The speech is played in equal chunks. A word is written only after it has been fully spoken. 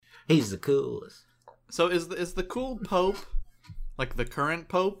He's the coolest. So is the cool Pope like the current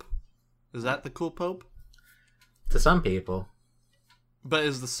Pope? Is that the cool Pope? To some people. But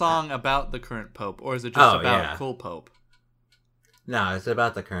is the song about the current Pope, or is it just about cool Pope? No, it's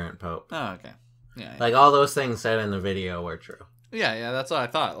about the current Pope. Oh, okay. Yeah. Like, all those things said in the video were true. Yeah, that's what I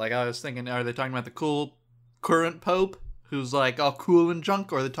thought. Like, I was thinking, are they talking about the cool current Pope, who's, like, all cool and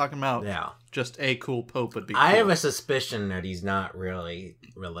junk, or are they talking about just a cool Pope would be cool? I have a suspicion that he's not really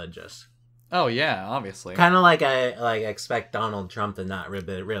religious. Oh, yeah, obviously. Kind of like I expect Donald Trump to not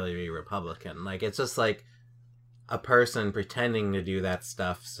really be Republican. Like, it's just like a person pretending to do that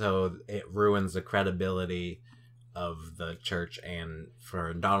stuff so it ruins the credibility of the church and,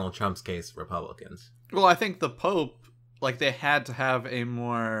 for Donald Trump's case, Republicans. Well, I think the Pope, like, they had to have a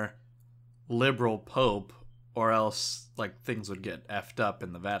more liberal Pope, or else, like, things would get effed up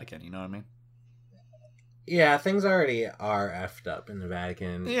in the Vatican, you know what I mean? Yeah, things already are effed up in the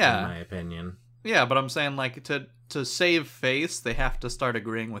Vatican, in my opinion. Yeah, but I'm saying, like, to save face, they have to start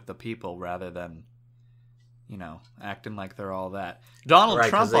agreeing with the people rather than, you know, acting like they're all that. Donald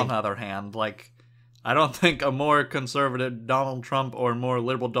Trump, on the other hand, like, I don't think a more conservative Donald Trump or more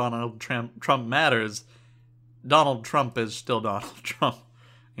liberal Donald Trump matters. Donald Trump is still Donald Trump,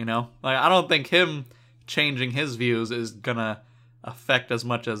 you know? Like, I don't think him changing his views is gonna affect as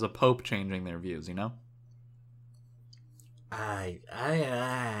much as a Pope changing their views, you know?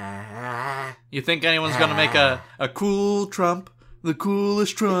 You think anyone's gonna make a cool Trump, the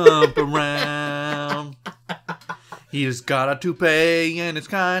coolest Trump around? He's got a toupee and it's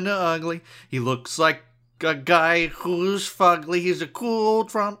kinda ugly. He looks like a guy who's fugly. He's a cool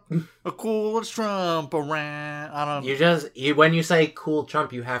Trump, a coolest Trump around. I don't. When you say cool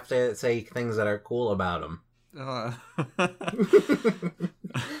Trump, you have to say things that are cool about him.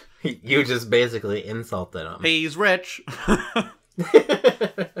 You just basically insulted him. He's rich.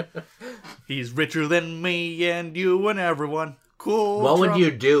 He's richer than me and you and everyone. Cool. What would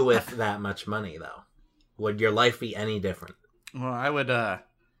you do with that much money, though? Would your life be any different? Well, I would,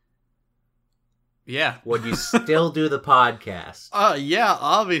 yeah. Would you still do the podcast? Yeah,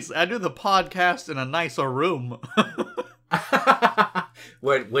 obviously. I do the podcast in a nicer room.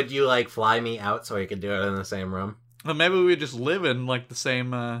 Would you, like, fly me out so we could do it in the same room? Well, maybe we just live in, like, the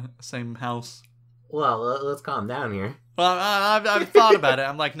same house. Well, let's calm down here. Well, I've thought about it.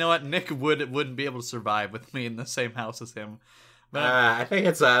 I'm like, you know what? Nick wouldn't be able to survive with me in the same house as him. But I think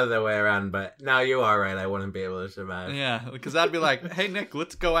it's the other way around, but no, you are right. I wouldn't be able to survive. Yeah, because I'd be like, hey, Nick,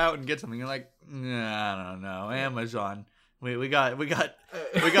 let's go out and get something. You're like, nah, I don't know. Amazon. We got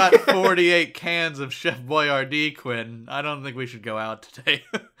 48 cans of Chef Boyardee, Quinn. I don't think we should go out today.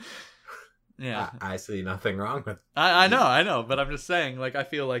 Yeah. I see nothing wrong with I know, but I'm just saying, like, I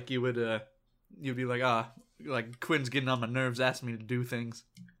feel like you would, you'd be like, like, Quinn's getting on my nerves, asking me to do things.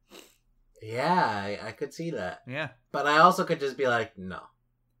 Yeah, I could see that. Yeah. But I also could just be like, no.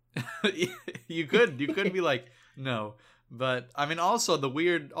 You could be like, no. But, I mean, also,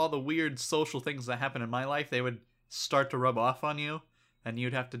 all the weird social things that happen in my life, they would start to rub off on you, and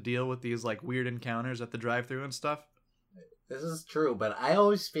you'd have to deal with these, like, weird encounters at the drive-thru and stuff. This is true, but I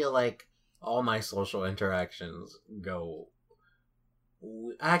always feel like all my social interactions go...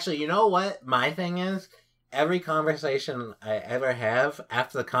 Actually, you know what my thing is? Every conversation I ever have,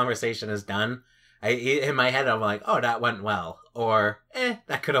 after the conversation is done, in my head I'm like, oh, that went well. Or,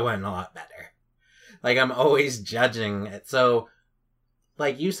 that could have went a lot better. Like, I'm always judging it. So,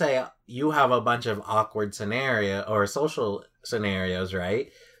 like you say, you have a bunch of awkward social scenarios,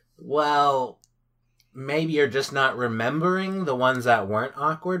 right? Well, maybe you're just not remembering the ones that weren't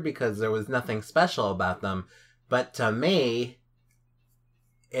awkward because there was nothing special about them. But to me,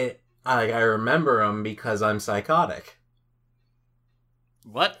 I remember them because I'm psychotic.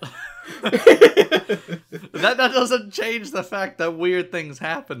 What? that doesn't change the fact that weird things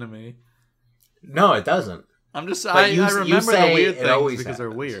happen to me. No, it doesn't. I'm just I remember the weird things because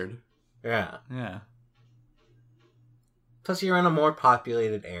they're weird. Yeah. Yeah. Plus, you're in a more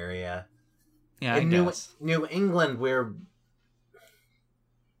populated area. Yeah, in I guess. New England,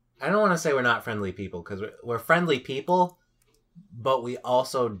 I don't want to say we're not friendly people because we're friendly people, but we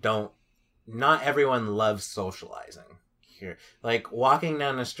also don't. Not everyone loves socializing here. Like, walking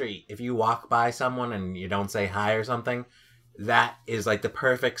down the street, if you walk by someone and you don't say hi or something, that is like the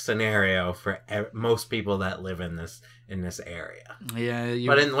perfect scenario for most people that live in this area. Yeah.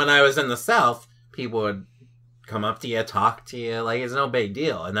 But when I was in the South, people would come up to you, talk to you, like it's no big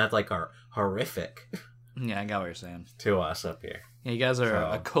deal, and that's like horrific. Yeah, I got what you're saying. To us up here. Yeah, you guys are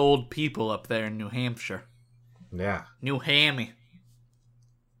a cold people up there in New Hampshire. Yeah. New Hammy.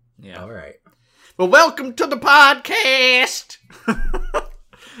 Yeah. All right. Well, welcome to the podcast.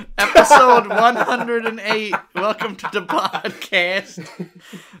 Episode 108. Welcome to the podcast.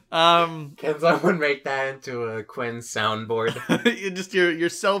 Can someone make that into a Quinn soundboard? Just your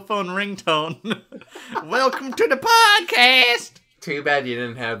cell phone ringtone. Welcome to the podcast. Too bad you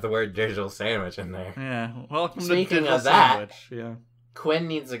didn't have the word digital sandwich in there. Yeah, welcome Speaking to digital of that, sandwich. Yeah. Quinn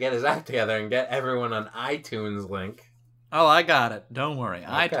needs to get his act together and get everyone an iTunes link. Oh, I got it. Don't worry.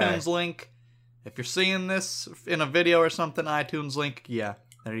 Okay. iTunes link. If you're seeing this in a video or something, iTunes link. Yeah,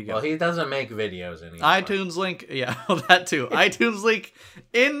 there you go. Well, he doesn't make videos anymore. iTunes link. Yeah, well, that too. iTunes link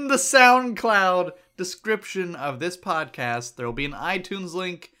in the SoundCloud description of this podcast. There will be an iTunes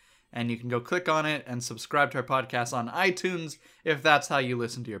link, and you can go click on it and subscribe to our podcast on iTunes if that's how you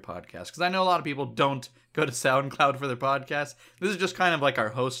listen to your podcast. Because I know a lot of people don't go to SoundCloud for their podcast. This is just kind of like our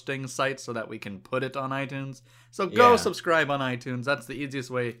hosting site so that we can put it on iTunes. So go subscribe on iTunes. That's the easiest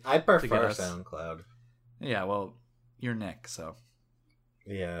way. I prefer to get us. SoundCloud. Yeah, well, you're Nick, so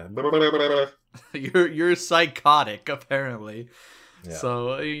Yeah. you're psychotic apparently. Yeah.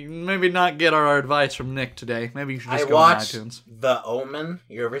 So maybe not get our advice from Nick today. Maybe you should just I go on watched iTunes. The Omen.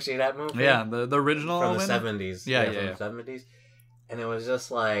 You ever see that movie? Yeah, the original from Omen? the 70s. Yeah, from the 70s. And it was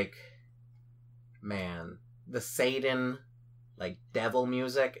just like, man, the Satan, like, devil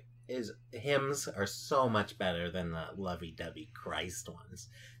music hymns are so much better than the lovey-dovey Christ ones.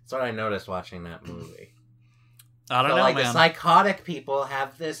 That's what I noticed watching that movie. I don't know, like, man. the psychotic people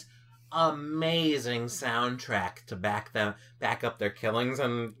have this amazing soundtrack to back up their killings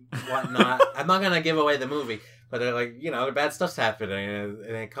and whatnot. I'm not gonna give away the movie, but they're like, bad stuff's happening,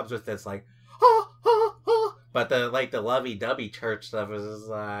 and it comes with this like, but the lovey-dovey church stuff is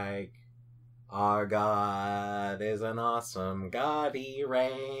like, our God is an awesome God, he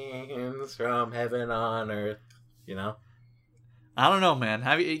reigns from heaven on earth, I don't know,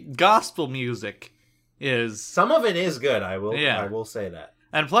 man. Gospel music is... Some of it is good, I will say that.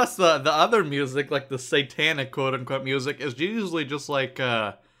 And plus the other music, like the satanic quote-unquote music, is usually just like,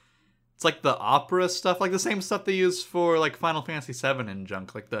 it's like the opera stuff, like the same stuff they use for like Final Fantasy VII and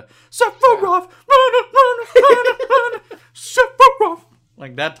junk, like the Sephiroth, Sephiroth,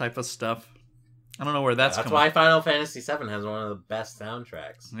 like that type of stuff. I don't know where that's coming. That's why Final Fantasy VII has one of the best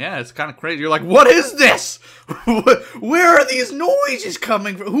soundtracks. Yeah, it's kind of crazy. You're like, what is this? Where are these noises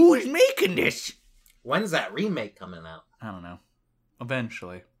coming from? Who is making this? When's that remake coming out? I don't know.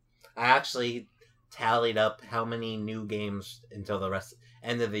 Eventually. I actually tallied up how many new games until the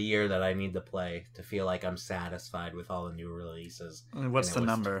end of the year that I need to play to feel like I'm satisfied with all the new releases. What's the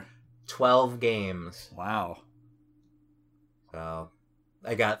number? 12 games. Wow. So,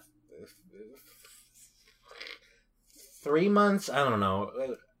 I got 3 months? I don't know.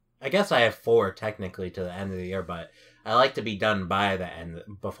 I guess I have 4 technically to the end of the year, but I like to be done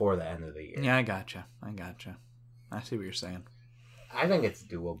before the end of the year. Yeah, I gotcha. I see what you're saying. I think it's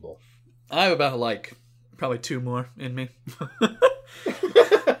doable. I have about probably 2 more in me.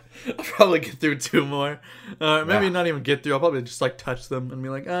 I'll probably get through 2 more. Maybe not even get through. I'll probably just touch them and be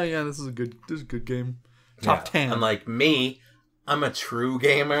like, oh yeah, this is a good game. Top 10. Unlike me, I'm a true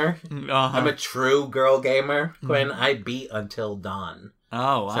gamer. I'm a true girl gamer. Quinn, I beat Until Dawn.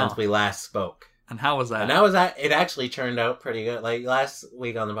 Oh, wow. Since we last spoke. And how was that? And it actually turned out pretty good. Like, last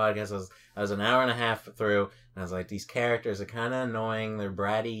week on the podcast, I was an hour and a half through, and I was like, these characters are kind of annoying. They're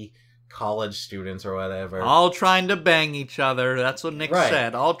bratty college students or whatever. All trying to bang each other. That's what Nick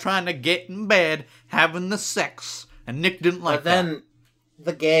said. All trying to get in bed, having the sex. And Nick didn't like that. But then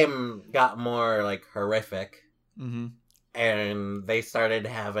the game got more, horrific. Mm-hmm. And they started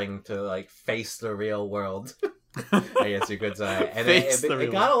having to, face the real world. I guess you could say. And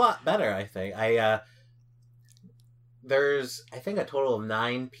it got a lot better, I think. There's, I think, a total of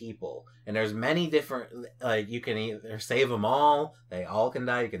 9 people. And there's many different, you can either save them all. They all can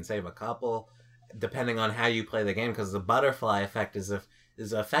die. You can save a couple. Depending on how you play the game. Because the butterfly effect is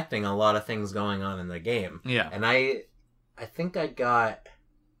affecting a lot of things going on in the game. Yeah. And I think I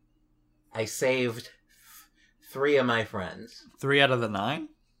saved 3 of my friends. 3 out of the 9?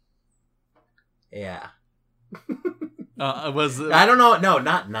 Yeah. I don't know. No,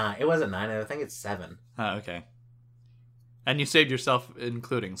 not 9. It wasn't 9. I think it's 7. Oh, okay. And you saved yourself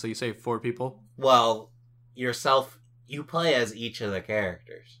including, so you saved 4 people? Well, yourself, you play as each of the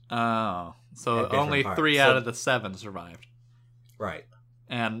characters. Oh. So only 3 out of the 7 survived. Right.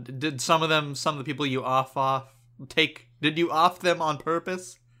 And did some of the people you did you off them on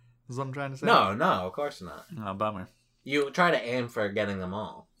purpose? Is what I'm trying to say? No, of course not. Oh, bummer. You try to aim for getting them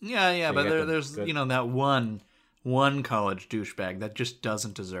all. Yeah, so but there's that one college douchebag that just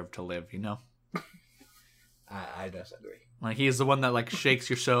doesn't deserve to live, I disagree. Like, he's the one that, like, shakes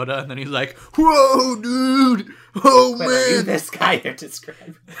your soda, and then he's like, whoa, dude! Oh, Wait, man! are you this guy you're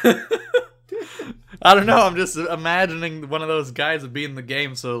describing? I don't know, I'm just imagining one of those guys would be in the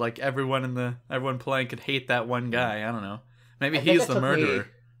game, so, like, everyone playing could hate that one guy. I don't know. Maybe he's the murderer.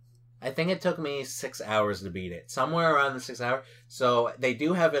 I think it took me 6 hours to beat it. Somewhere around the 6 hour. So, they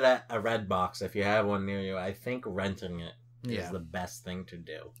do have it at a Redbox if you have one near you. I think renting it is the best thing to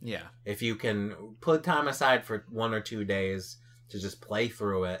do. Yeah. If you can put time aside for 1 or 2 days to just play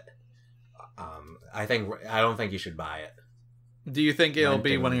through it, I don't think you should buy it. Do you think it'll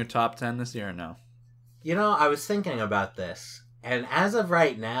be one of your top 10 this year or no? You know, I was thinking about this, and as of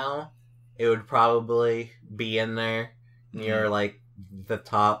right now, it would probably be in there near like the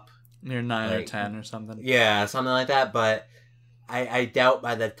top, near 9 or 10 or something. Yeah, something like that. But I doubt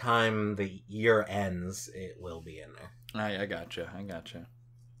by the time the year ends, it will be in there. I gotcha.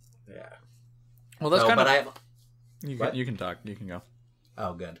 Yeah. Well, that's kind of. You can talk. You can go.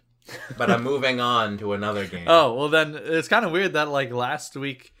 Oh, good. But I'm moving on to another game. Oh, well, then it's kind of weird that like last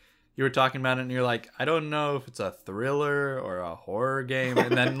week you were talking about it and you're like, I don't know if it's a thriller or a horror game,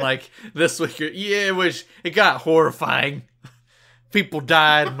 and then like this week it got horrifying. People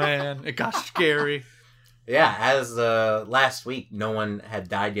died, man. It got scary. Yeah, as last week, no one had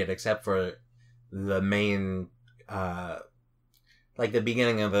died yet except for the main. Like the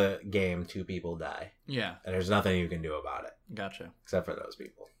beginning of the game, 2 people die. Yeah. And there's nothing you can do about it. Gotcha. Except for those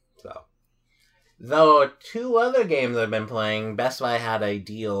people. So, though 2 other games I've been playing, Best Buy had a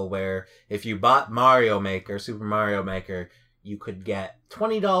deal where if you bought Super Mario Maker, you could get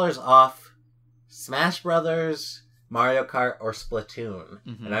 $20 off Smash Brothers, Mario Kart, or Splatoon.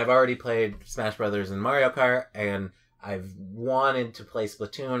 Mm-hmm. And I've already played Smash Brothers and Mario Kart, and I've wanted to play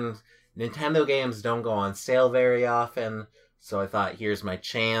Splatoon. Nintendo games don't go on sale very often, so I thought, here's my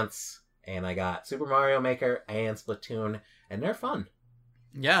chance. And I got Super Mario Maker and Splatoon, and they're fun.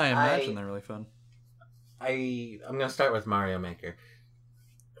 Yeah, I imagine they're really fun. I'm going to start with Mario Maker.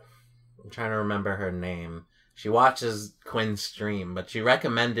 I'm trying to remember her name. She watches Quinn's stream, but she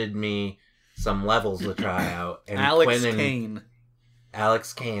recommended me some levels to try out. And Alex Kane.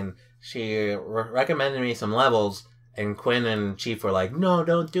 Alex Kane. She recommended me some levels, and Quinn and Chief were like, no,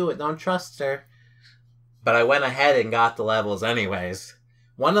 don't do it. Don't trust her. But I went ahead and got the levels anyways.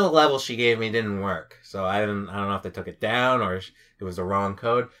 One of the levels she gave me didn't work, so I don't know if they took it down or it was the wrong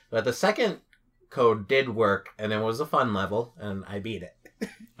code. But the second code did work, and it was a fun level, and I beat it.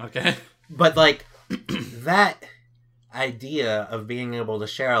 Okay. But, like, that idea of being able to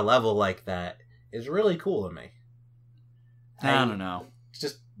share a level like that is really cool to me. I don't know.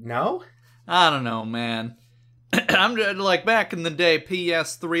 Just, no? I don't know, man. I'm like, back in the day,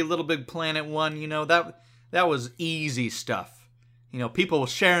 PS3, Little Big Planet 1, you know, that was easy stuff. You know, people were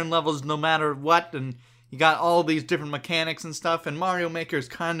sharing levels no matter what, and you got all these different mechanics and stuff, and Mario Maker is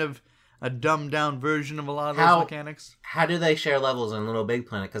kind of a dumbed-down version of a lot of those mechanics. How do they share levels in Little Big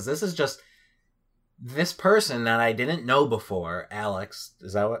Planet? Because this is just this person that I didn't know before, Alex,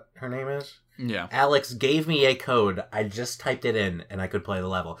 is that what her name is? Yeah. Alex gave me a code. I just typed it in, and I could play the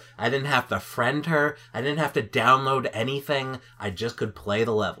level. I didn't have to friend her. I didn't have to download anything. I just could play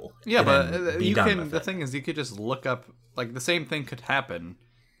the level. Yeah, but you can. The thing is, you could just look up. Like, the same thing could happen,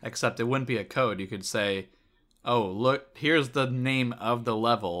 except it wouldn't be a code. You could say, oh, look, here's the name of the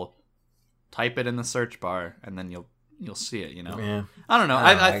level. Type it in the search bar, and then you'll see it, you know? Yeah. I don't know.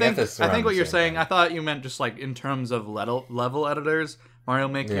 I think what you're saying, I thought you meant just, like, in terms of level editors, Mario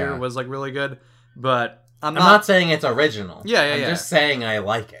Maker was, like, really good, but I'm not saying it's original. Yeah. I'm just saying I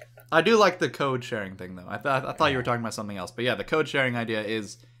like it. I do like the code sharing thing, though. I thought you were talking about something else, but yeah, the code sharing idea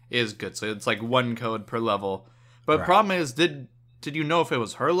is good. So it's, like, 1 code per level. But the problem is, did you know if it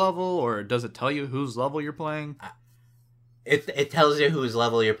was her level, or does it tell you whose level you're playing? It tells you whose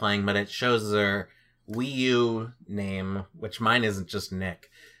level you're playing, but it shows their Wii U name, which mine isn't just Nick.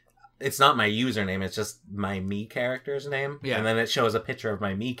 It's not my username, it's just my Mii character's name. Yeah. And then it shows a picture of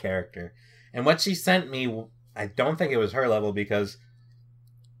my Mii character. And what she sent me, I don't think it was her level, because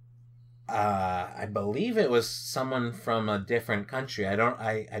I believe it was someone from a different country. I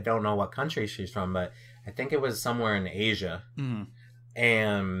don't know what country she's from, but I think it was somewhere in Asia. Mm.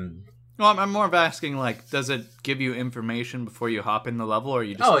 And well, I'm more of asking, like, does it give you information before you hop in the level, or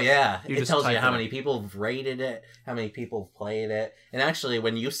you just... Oh, yeah. It tells you how many people have rated it, how many people have played it. And actually,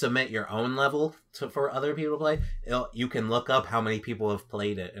 when you submit your own level for other people to play, you can look up how many people have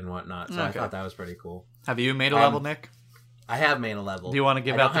played it and whatnot. So I thought that was pretty cool. Have you made a level, Nick? I have made a level. Do you want to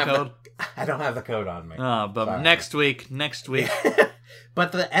give out the code? I don't have the code on me. But sorry. Next week.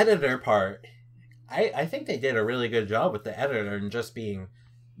 But the editor part... I think they did a really good job with the editor and just being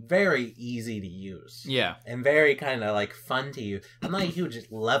very easy to use. Yeah. And very kind of like fun to use. I'm not a huge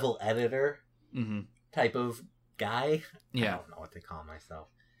level editor type of guy. Yeah. I don't know what to call myself.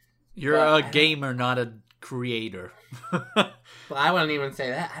 You're a gamer, not a creator. Well, I wouldn't even say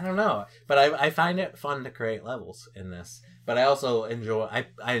that. I don't know. But I find it fun to create levels in this. But I also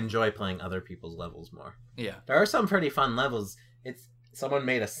enjoy playing other people's levels more. Yeah. There are some pretty fun levels. Someone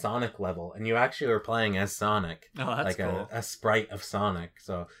made a Sonic level, and you actually were playing as Sonic. Oh, that's like cool. a sprite of Sonic.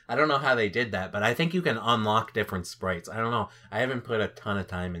 So I don't know how they did that, but I think you can unlock different sprites. I don't know. I haven't put a ton of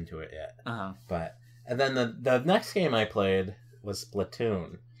time into it yet. And then the next game I played was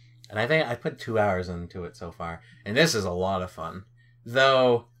Splatoon. And I think I put 2 hours into it so far. And this is a lot of fun.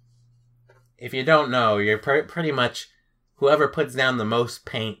 Though, if you don't know, you're pretty much whoever puts down the most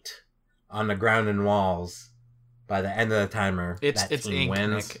paint on the ground and walls by the end of the timer, it's team ink,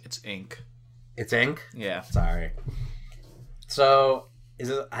 wins. Nick. It's ink. It's ink? Yeah. Sorry. So,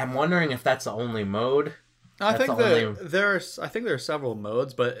 I'm wondering if that's the only mode. I think there are several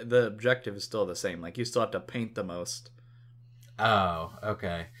modes, but the objective is still the same. Like, you still have to paint the most. Oh,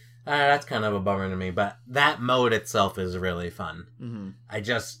 okay. That's kind of a bummer to me, but that mode itself is really fun.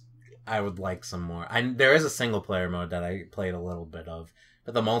 I would like some more. There is a single player mode that I played a little bit of,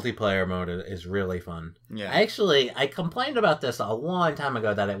 but the multiplayer mode is really fun. Yeah. I complained about this a long time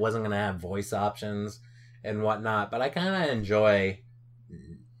ago that it wasn't going to have voice options and whatnot, but I kind of enjoy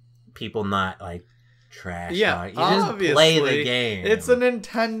people not like trash. Yeah, you just play the game. It's a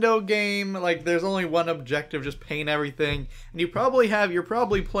Nintendo game. Like, there's only one objective: just paint everything. And you're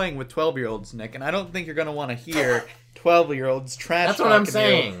probably playing with 12-year-olds, Nick. And I don't think you're gonna want to hear 12-year-olds trash. That's what I'm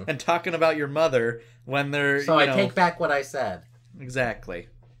saying. And talking about your mother when they're. So I take back what I said. Exactly.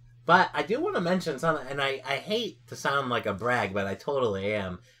 But I do want to mention something, and I hate to sound like a brag, but I totally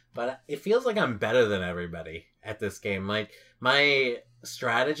am. But it feels like I'm better than everybody at this game. Like, my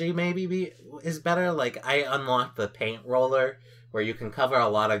strategy maybe is better. Like, I unlocked the paint roller where you can cover a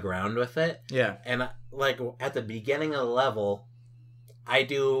lot of ground with it. Yeah. And like at the beginning of the level, I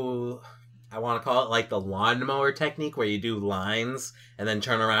want to call it like the lawnmower technique where you do lines and then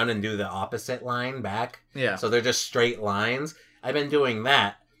turn around and do the opposite line back. Yeah. So they're just straight lines. I've been doing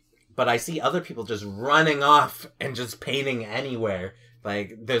that, but I see other people just running off and just painting anywhere.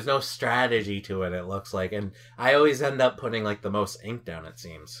 Like, there's no strategy to it, it looks like. And I always end up putting, like, the most ink down, it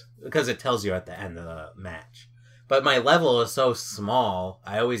seems. Because it tells you at the end of the match. But my level is so small,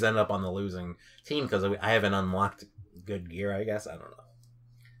 I always end up on the losing team because I haven't unlocked good gear, I guess. I don't know.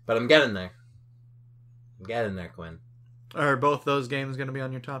 But I'm getting there. I'm getting there, Quinn. Are both those games going to be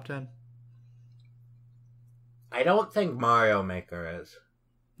on your top 10? I don't think Mario Maker is.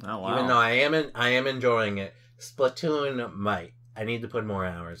 Oh, wow. Even though I am enjoying it. Splatoon might. I need to put more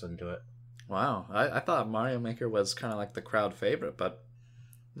hours into it. Wow. I thought Mario Maker was kind of like the crowd favorite, but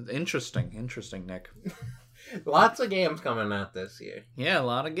interesting, Nick. Lots of games coming out this year. Yeah, a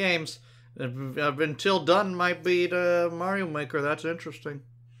lot of games. Until Done might beat Mario Maker. That's interesting.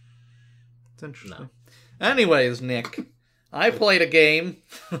 It's interesting. No. Anyways, Nick, I played a game.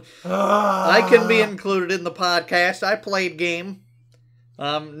 I can be included in the podcast. I played game.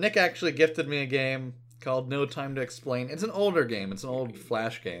 Nick actually gifted me a game called No Time to Explain. It's an older game. It's an old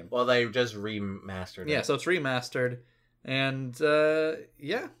Flash game. Well, they just remastered it. Yeah, so it's remastered, and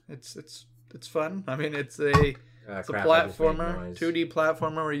yeah, it's fun. I mean, it's a platformer, 2D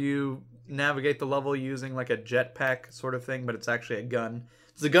platformer where you navigate the level using like a jetpack sort of thing, but it's actually a gun.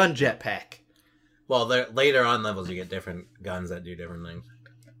 It's a gun jetpack. Well, later on levels you get different guns that do different things.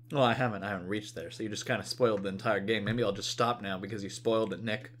 Well, I haven't reached there, so you just kind of spoiled the entire game. Maybe I'll just stop now because you spoiled it,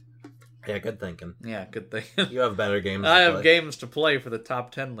 Nick. Yeah, good thinking. Yeah, good thinking. You have better games I have games to play for the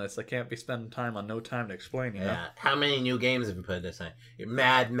top 10 list. I can't be spending time on No Time to Explain, you know? Yeah. How many new games have you put this in?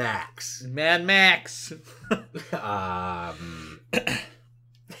 Mad Max. Mad Max.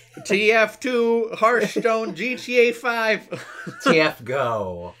 TF2, Hearthstone, GTA 5. TF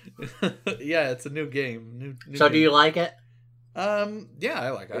Go. Yeah, it's a new game. New so game. Do you like it? Yeah, I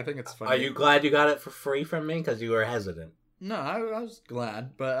like it. I think it's fun. Are you glad you got it for free from me? Because you were hesitant. No, I was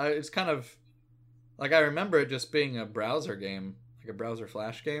glad, but it's kind of like I remember it just being a browser game, like a browser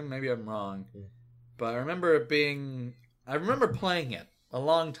Flash game. Maybe I'm wrong, but I remember it being. I remember playing it a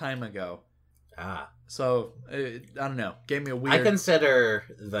long time ago. So I don't know. Gave me a weird. I consider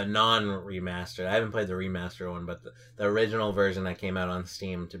the non-remastered. I haven't played the remastered one, but the original version that came out on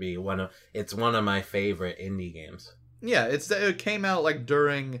Steam to be one of my favorite indie games. Yeah, it came out like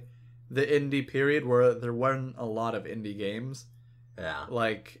during the indie period where there weren't a lot of indie games. Yeah.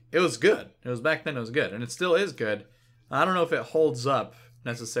 Like, it was good. It was back then, it was good. And it still is good. I don't know if it holds up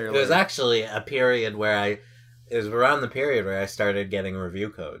necessarily. There was actually a period where it was around the period where I started getting review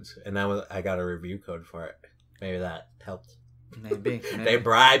codes, and I got a review code for it. Maybe that helped. Maybe. They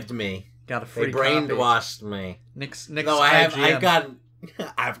bribed me. Got a free They brainwashed me. Nick's no,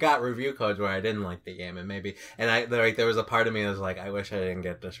 I've got review codes where I didn't like the game, and there was a part of me that was like, I wish I didn't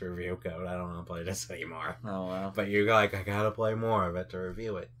get this review code. I don't want to play this anymore. Oh wow! But you're like, I gotta play more of it to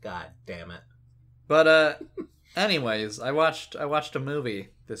review it. God damn it! But anyways, I watched a movie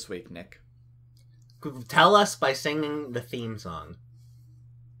this week, Nick. Tell us by singing the theme song.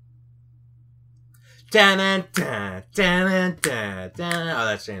 Da-na-da, da-na-da, da-na. Oh,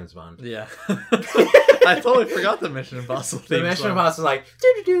 that's James Bond. Yeah. I totally forgot the Mission Impossible theme The Mission song. Impossible is like,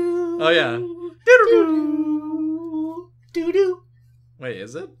 doo-doo-doo. Oh, yeah. Doo-doo-doo. Doo-doo. Wait,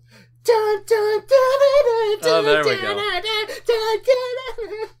 is it? Dun, dun, dun, dun, dun, Oh, there we dun, go. dun, dun,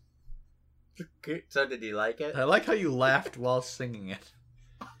 dun. So did you like it? I like how you laughed while singing it.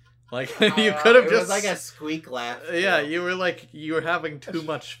 Like, you could have It just... was like a squeak laugh. Yeah, you were having too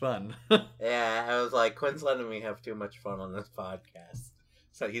much fun. Yeah, I was like, Quinn's letting me have too much fun on this podcast.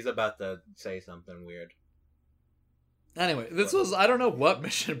 So he's about to say something weird. Anyway, this was... I don't know what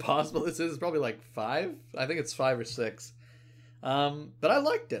Mission Impossible this is. It's probably like 5? I think it's 5 or 6. But I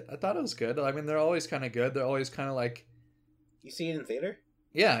liked it. I thought it was good. I mean, they're always kind of good. They're always kind of like... You see it in theater?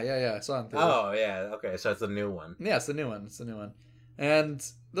 Yeah. I saw it in theater. Oh, yeah. Okay, so it's a new one. Yeah, it's the new one. And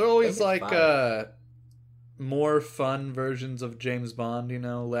they're always like more fun versions of James Bond, you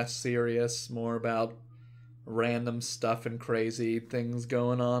know, less serious, more about random stuff and crazy things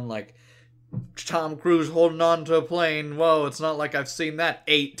going on, like Tom Cruise holding on to a plane. Whoa, it's not like I've seen that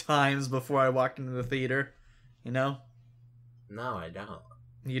 8 times before I walked into the theater, you know? No, I don't.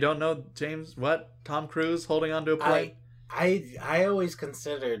 You don't know Tom Cruise holding on to a plane? I always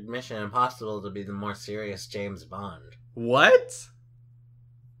considered Mission Impossible to be the more serious James Bond. What?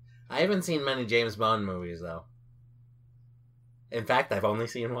 I haven't seen many James Bond movies, though. In fact, I've only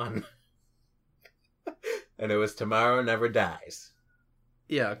seen one. And it was Tomorrow Never Dies.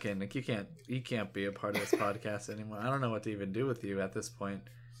 Yeah, okay, Nick, you can't be a part of this podcast anymore. I don't know what to even do with you at this point.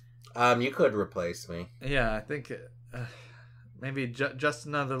 You could replace me. Yeah, I think maybe just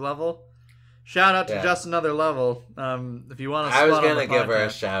another level. Shout out to Just Another Level. If you want to, I was gonna give her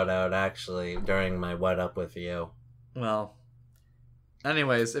a shout out actually during my What Up With You. Well,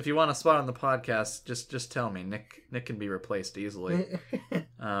 anyways, if you want a spot on the podcast, just tell me. Nick can be replaced easily.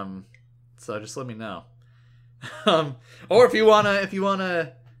 So just let me know. Or if you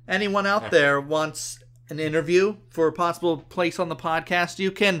wanna, anyone out there wants an interview for a possible place on the podcast,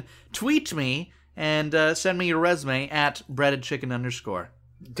 you can tweet me and send me your resume at breadedchicken_.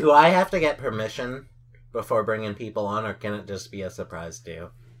 Do I have to get permission before bringing people on, or can it just be a surprise to you?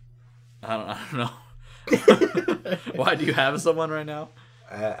 I don't know. Why, do you have someone right now?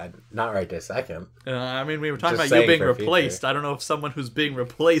 Not right this second. I mean, we were talking Just about you being for replaced. future. I don't know if someone who's being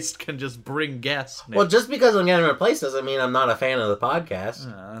replaced can just bring guests. Nick. Well, just because I'm getting replaced doesn't mean I'm not a fan of the podcast.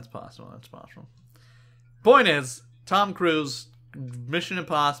 That's possible. Point is, Tom Cruise, Mission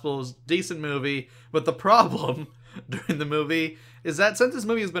Impossible is a decent movie, but the problem during the movie is that since this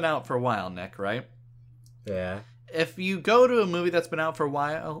movie has been out for a while, Nick, right? Yeah. If you go to a movie that's been out for a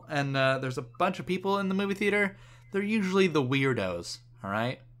while and there's a bunch of people in the movie theater, they're usually the weirdos, all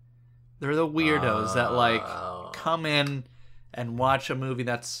right? They're the weirdos that, like, come in and watch a movie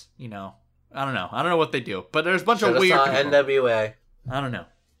that's, you know, I don't know what they do, but there's a bunch of weird saw people. NWA. I don't know.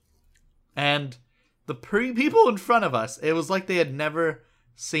 And the people in front of us, it was like they had never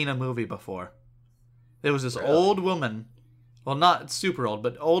seen a movie before. There was this old woman, well, not super old,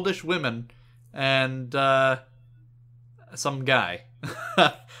 but oldish women, and some guy.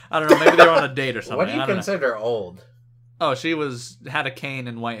 I don't know, maybe they were on a date or something. What do you consider old? Oh, she had a cane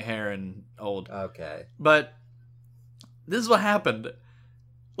and white hair and old. Okay. But this is what happened.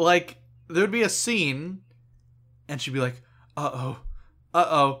 Like, there would be a scene, and she'd be like, uh-oh,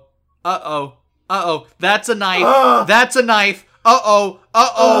 that's a knife, that's a knife, oh,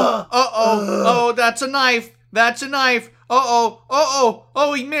 that's a knife,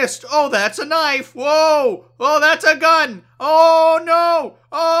 oh, he missed, oh, that's a knife, whoa, oh, that's a gun, oh, no,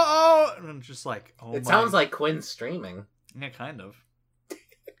 and I'm just like, oh, it sounds like Quinn's streaming. Yeah, kind of.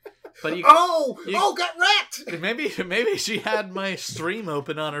 But got wrecked! Maybe she had my stream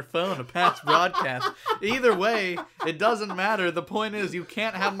open on her phone, a past broadcast. Either way, it doesn't matter. The point is, you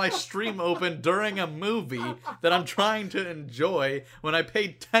can't have my stream open during a movie that I'm trying to enjoy when I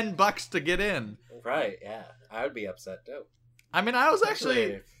paid $10 to get in. Right, yeah. I would be upset too. I mean, I was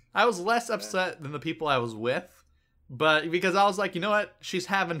less upset than the people I was with, But because I was like, you know what? She's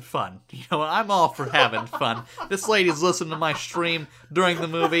having fun. You know what? I'm all for having fun. This lady's listening to my stream during the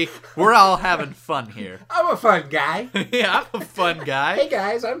movie. We're all having fun here. I'm a fun guy. Yeah, I'm a fun guy. Hey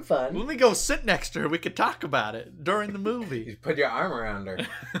guys, I'm fun. Let me go sit next to her. We could talk about it during the movie. You put your arm around her.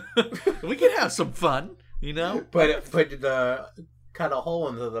 We could have some un, you know? Cut a hole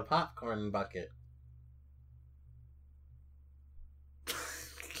into the popcorn bucket.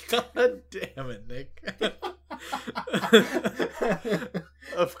 God damn it, Nick.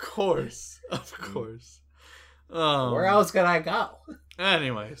 Of course. Where else could I go?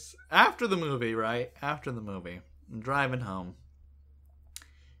 Anyways, after the movie, right? After the movie, I'm driving home.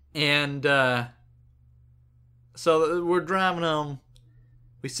 And, so we're driving home.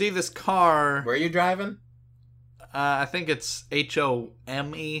 We see this car. Where are you driving? I think it's Home,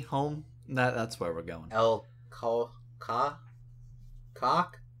 home. That's where we're going.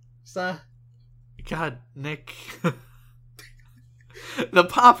 God, Nick. The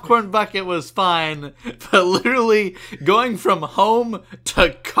popcorn bucket was fine, but literally going from home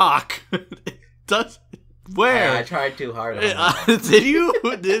to cock. It does. Where? I tried too hard. Did you?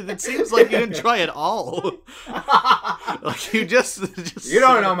 It seems like you didn't try at all. Like you just. You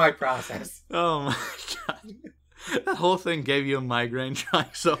don't know my process. Oh my god. That whole thing gave you a migraine trying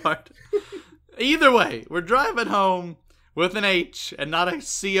so hard. Either way, we're driving home with an H and not a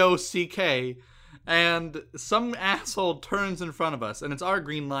COCK, and some asshole turns in front of us, and it's our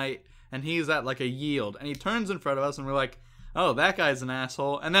green light, and he's at like a yield, and he turns in front of us, and we're like, oh, that guy's an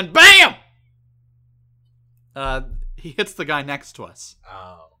asshole, and then BAM! He hits the guy next to us.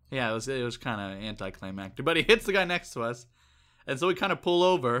 Oh. Yeah, it was kind of anticlimactic, but he hits the guy next to us, and so we kind of pull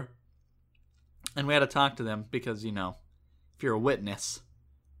over, and we had to talk to them because, you know, if you're a witness,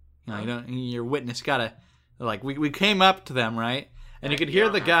 you know, your witness gotta, like, we came up to them, right? And you could hear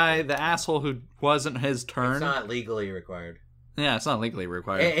the guy, the asshole who wasn't his turn. It's not legally required. Yeah, it's not legally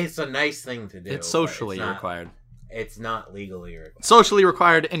required. It's a nice thing to do. It's socially required. It's not legally required. Socially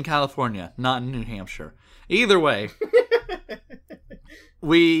required in California, not in New Hampshire. Either way,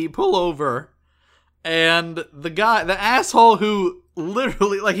 we pull over, and the asshole who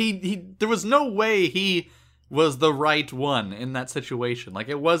literally, like, there was no way he was the right one in that situation. Like,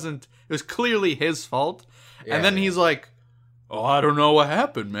 it was clearly his fault. Yeah, and then he's like, oh, I don't know what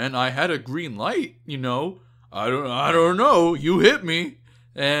happened, man. I had a green light, you know. I don't know. You hit me.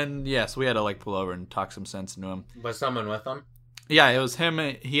 And yes, we had to like pull over and talk some sense into him. Was someone with him? Yeah, it was him.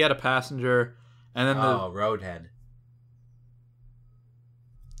 He had a passenger, and then roadhead.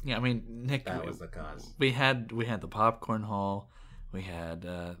 Yeah, I mean, Nick. That was the cause. We had the popcorn hole, we had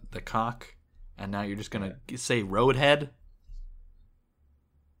the cock, and now you're just gonna say roadhead.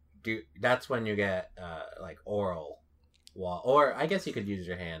 Dude, that's when you get like oral wall, or I guess you could use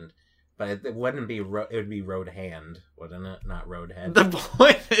your hand. But it wouldn't be. It would be road hand, wouldn't it? Not road head. The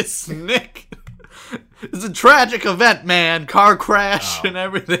point is, Nick, it's a tragic event, man. Car crash and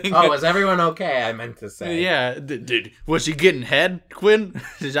everything. Oh, was everyone okay? I meant to say. Yeah. Was he getting head, Quinn?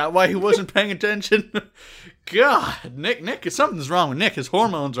 Is that why he wasn't paying attention? God, Nick, something's wrong with Nick. His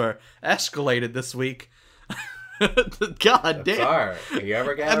hormones are escalated this week. God damn. Sorry. You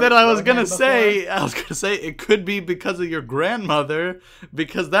ever get? And then I was gonna say it could be because of your grandmother,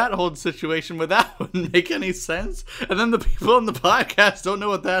 because that whole situation with that wouldn't make any sense. And then the people on the podcast don't know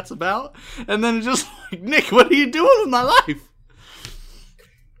what that's about. And then it's just like, Nick, what are you doing with my life?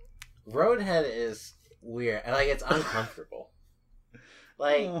 Roadhead is weird. Like, it's uncomfortable.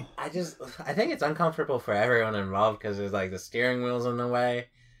 Like, I think it's uncomfortable for everyone involved because there's like the steering wheel's in the way.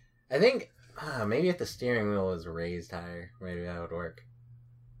 I think. Maybe if the steering wheel was raised higher, maybe that would work.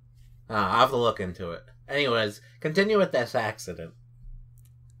 I'll have to look into it. Anyways, continue with this accident.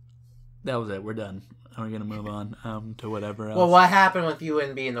 That was it. We're done. Are we going to move on to whatever else? Well, what happened with you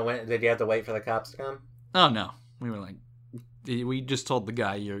and being the witness? Did you have to wait for the cops to come? Oh, no. We were like... We just told the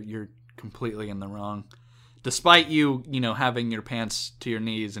guy, you're completely in the wrong. Despite you having your pants to your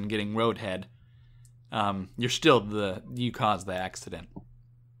knees and getting roadhead, you're still you caused the accident.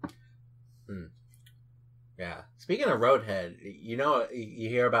 Yeah. Speaking of roadhead, you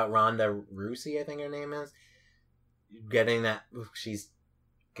hear about Ronda Rousey, I think her name is, getting that she's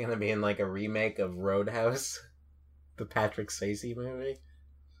gonna be in like a remake of Roadhouse, the Patrick Swayze movie.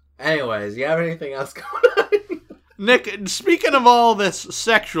 Anyways, you have anything else going on? Nick, speaking of all this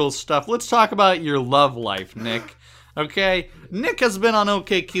sexual stuff, let's talk about your love life, Nick. Okay? Nick has been on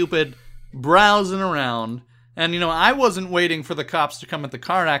OkCupid browsing around. And, I wasn't waiting for the cops to come at the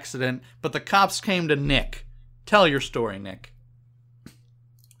car accident, but the cops came to Nick. Tell your story, Nick.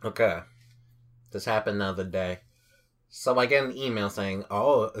 Okay. This happened the other day. So I get an email saying,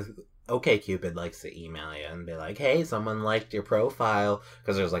 oh, OkCupid likes to email you and be like, hey, someone liked your profile,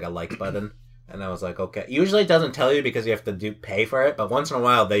 because there's like a like button. And I was like, okay. Usually it doesn't tell you because you have to pay for it, but once in a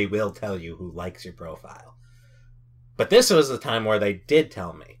while they will tell you who likes your profile. But this was the time where they did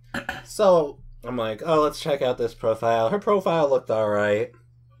tell me. So I'm like, oh, let's check out this profile. Her profile looked alright.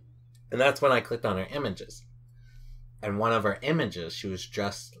 And that's when I clicked on her images. And one of her images, she was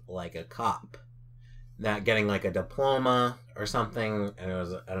dressed like a cop. Not getting like a diploma or something, and it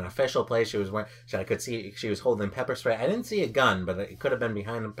was an official place she was wearing. I could see she was holding pepper spray. I didn't see a gun, but it could have been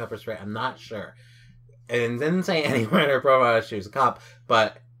behind the pepper spray. I'm not sure. And it didn't say anywhere in her profile she was a cop,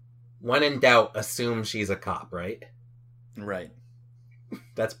 but when in doubt, assume she's a cop, right? Right.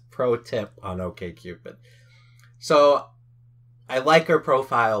 That's pro tip on OkCupid. So I like her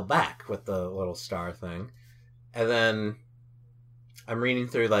profile back with the little star thing, and then I'm reading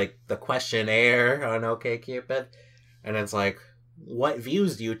through, like, the questionnaire on OkCupid, and it's like, what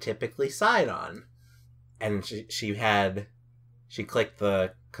views do you typically side on? And she clicked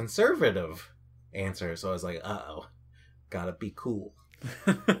the conservative answer, so I was like, uh-oh, gotta be cool.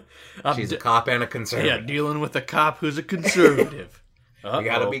 She's a cop and a conservative. Yeah, dealing with a cop who's a conservative. You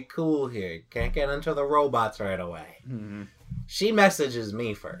gotta be cool here. You can't get into the robots right away. Mm-hmm. She messages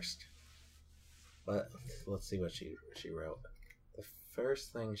me first. But let's see what she wrote.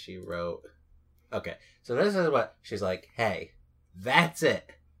 First thing she wrote. Okay, so this is what she's like. Hey, that's it.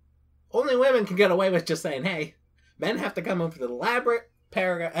 Only women can get away with just saying hey. Men have to come up with an elaborate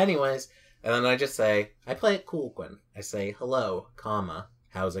paragraph. Anyways, and then I just say, I play it cool, Quinn. I say, hello, comma,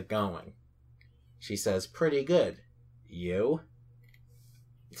 how's it going? She says, pretty good. You?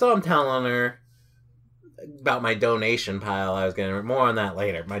 So I'm telling her about my donation pile. I was getting more on that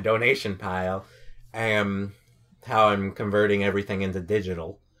later. My donation pile. How I'm converting everything into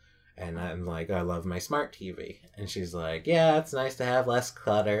digital. And I'm like, I love my smart TV. And she's like, yeah, it's nice to have less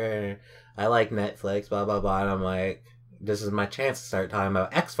clutter. I like Netflix, blah, blah, blah. And I'm like, this is my chance to start talking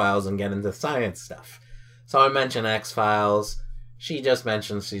about X-Files and get into science stuff. So I mention X-Files. She just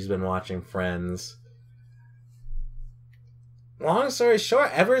mentions she's been watching Friends. Long story short,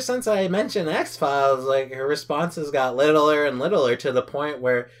 ever since I mentioned X-Files, like, her responses got littler and littler to the point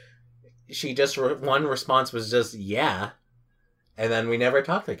where she just, one response was just, yeah. And then we never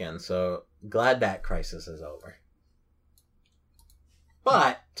talked again, so glad that crisis is over.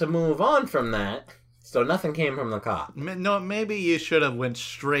 But, to move on from that, so nothing came from the cop. No, maybe you should have went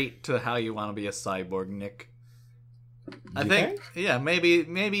straight to how you want to be a cyborg, Nick. I think, yeah, maybe you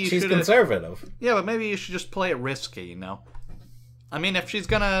should. She's conservative. Yeah, but maybe you should just play it risky, you know? I mean, if she's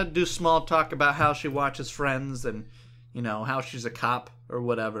gonna do small talk about how she watches Friends and, you know, how she's a cop or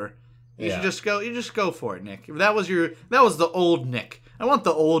whatever... You just go for it, Nick. That was the old Nick. I want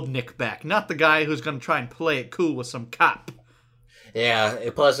the old Nick back, not the guy who's going to try and play it cool with some cop. Yeah,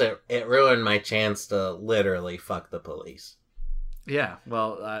 plus it ruined my chance to literally fuck the police. Yeah,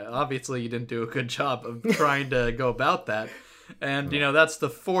 well, obviously you didn't do a good job of trying to go about that. And, you know, that's the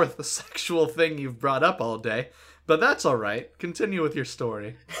fourth sexual thing you've brought up all day. But that's all right. Continue with your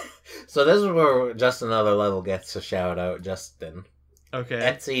story. So this is where Just Another Level gets a shout out, Justin. Okay.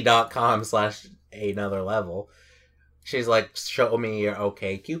 Etsy.com/anotherlevel. She's like, show me your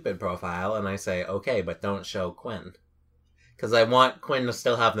OkCupid profile. And I say, okay, but don't show Quinn. Because I want Quinn to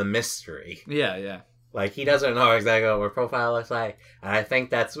still have the mystery. Yeah, yeah. Like, he doesn't know exactly what her profile looks like. And I think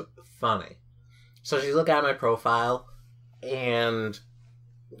that's funny. So she's looking at my profile. And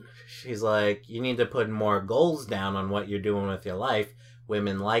she's like, you need to put more goals down on what you're doing with your life.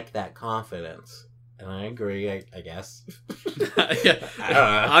 Women like that confidence. And I agree, I guess. Yeah. I don't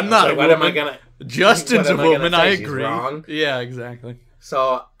know. I'm not a woman. What am I gonna... Justin's a woman, I agree. Wrong? Yeah, exactly.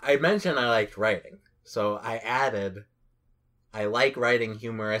 So, I mentioned I liked writing. So, I added, I like writing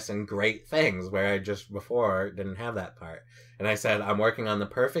humorous and great things, where I just before didn't have that part. And I said, I'm working on the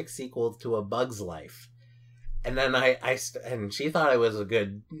perfect sequel to A Bug's Life. And then and she thought it was a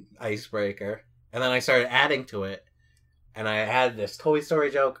good icebreaker. And then I started adding to it. And I had this Toy Story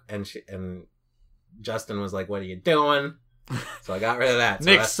joke, and Justin was like, what are you doing? So I got rid of that.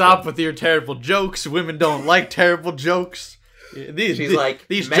 Nick, stop with your terrible jokes. Women don't like terrible jokes. These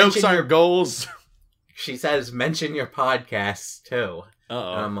jokes aren't goals. She says, mention your podcast, too.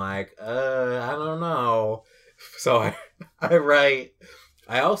 Uh-oh. And I'm like, I don't know. So I write...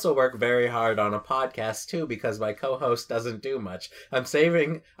 I also work very hard on a podcast, too, because my co-host doesn't do much. I'm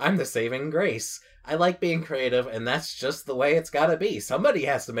the saving grace. I like being creative, and that's just the way it's gotta be. Somebody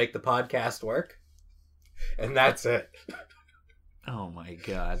has to make the podcast work. And that's it. Oh my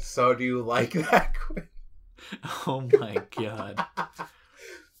god. So do you like that? Oh my god.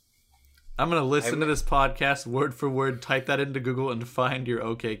 I'm going to listen to this podcast word for word, type that into Google, and find your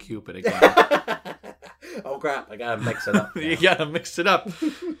OkCupid account. Oh, crap. I got to mix it up. You got to mix it up.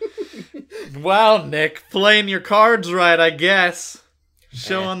 Wow, Nick. Playing your cards right, I guess.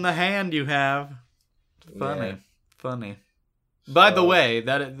 Showing the hand you have. Funny. Yeah. Funny. By the way,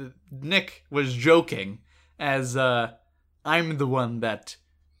 Nick was joking, as I'm the one that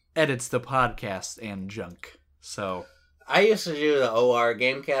edits the podcast and junk. So I used to do the OR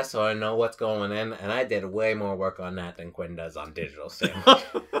Gamecast, so I know what's going in, and I did way more work on that than Quinn does on Digital Sandwich.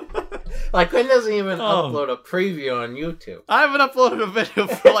 Like, Quinn doesn't even upload a preview on YouTube. I haven't uploaded a video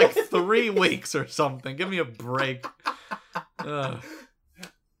for like 3 weeks or something. Give me a break.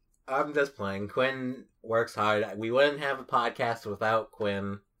 I'm just playing. Quinn works hard. We wouldn't have a podcast without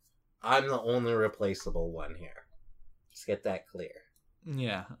Quinn. I'm the only replaceable one here. Let's get that clear.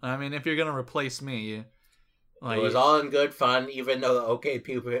 Yeah, I mean, if you're gonna replace me, it was all in good fun, even though the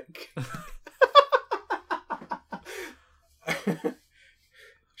OkCupid.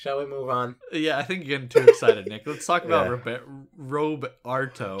 Shall we move on? Yeah, I think you're getting too excited, Nick. Let's talk about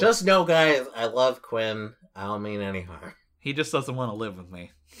Roberto. Just know, guys, I love Quinn. I don't mean any harm. He just doesn't want to live with me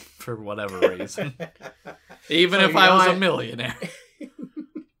for whatever reason. Even if I was a millionaire. You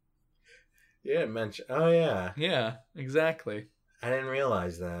didn't mention... Oh, yeah. Yeah, exactly. I didn't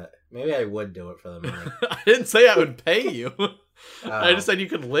realize that. Maybe I would do it for the money. I didn't say I would pay you. I just said you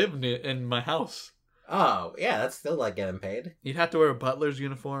could live in my house. Oh, yeah, that's still like getting paid. You'd have to wear a butler's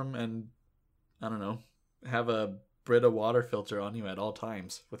uniform and, I don't know, have a Brita water filter on you at all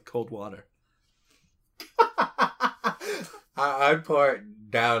times with cold water. I'd pour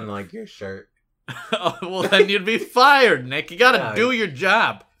it down like your shirt. Oh, well, then you'd be fired, Nick. You gotta do your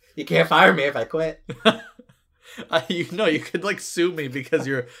job. You can't fire me if I quit. You could like sue me because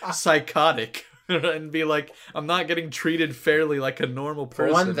you're psychotic and be like, I'm not getting treated fairly like a normal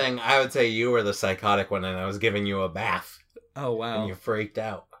person. For one thing, I would say you were the psychotic one and I was giving you a bath. Oh, wow. And you freaked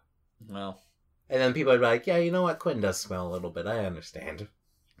out. Well. And then people would be like, yeah, you know what? Quinn does smell a little bit. I understand.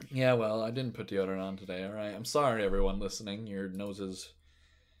 Yeah, well, I didn't put deodorant on today, alright? I'm sorry, everyone listening. Your noses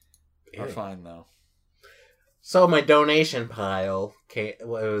are fine, though. So my donation pile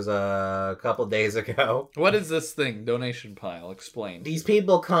was a couple days ago. What is this thing, donation pile? Explain. These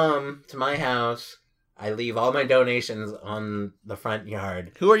people come to my house. I leave all my donations on the front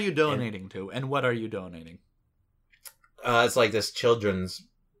yard. Who are you donating to, and what are you donating? It's like this children's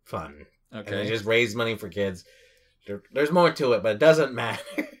fund. Okay. And they just raise money for kids. There's more to it, but it doesn't matter.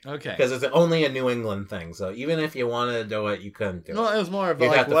 Okay. Because it's only a New England thing. So even if you wanted to do it, you couldn't do it. No, it was more of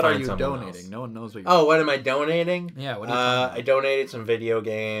like, what are you donating? No one knows what you're what am I donating? Yeah, what are you talking about? I donated some video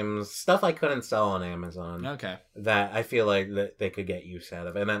games, stuff I couldn't sell on Amazon. Okay. That I feel like that they could get use out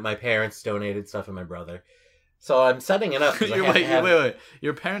of. And my parents donated stuff and my brother. So I'm setting it up. Wait.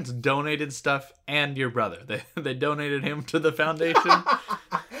 Your parents donated stuff and your brother. They donated him to the foundation?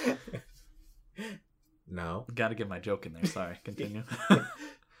 No. Gotta get my joke in there. Sorry. Continue.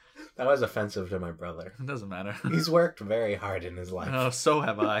 That was offensive to my brother. It doesn't matter. He's worked very hard in his life. Oh, so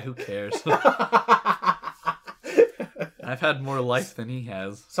have I. Who cares? I've had more life than he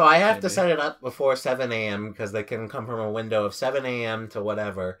has. So I have to set it up before 7 a.m. because they can come from a window of 7 a.m. to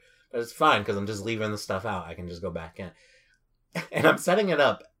whatever. But it's fine because I'm just leaving the stuff out. I can just go back in. And I'm setting it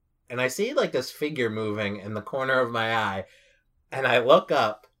up. And I see like this figure moving in the corner of my eye. And I look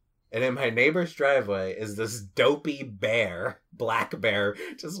up. And in my neighbor's driveway is this dopey bear, black bear,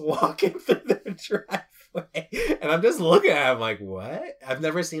 just walking through their driveway. And I'm just looking at him like, what? I've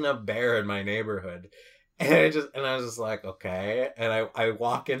never seen a bear in my neighborhood. And I was just like, okay. And I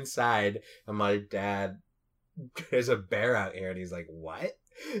walk inside. I'm like, Dad, there's a bear out here. And he's like, what?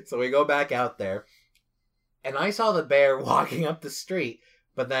 So we go back out there. And I saw the bear walking up the street.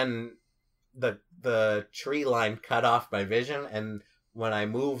 But then the tree line cut off my vision. And when I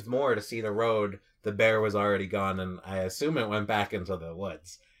moved more to see the road, the bear was already gone, and I assume it went back into the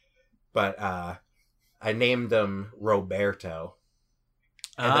woods. But I named him Roberto.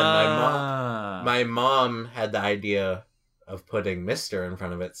 And then my mom had the idea of putting Mr. in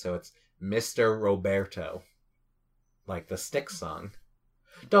front of it, so it's Mr. Roberto. Like the Styx song.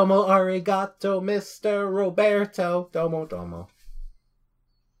 Domo arigato, Mr. Roberto. Domo domo.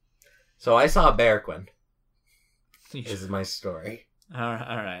 So I saw a bear, Quinn. This is my story. All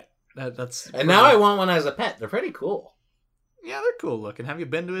right. That's. And now I want one as a pet. They're pretty cool. Yeah, they're cool looking. Have you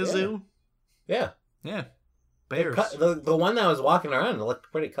been to a zoo? Yeah. Yeah. Bears. The one that was walking around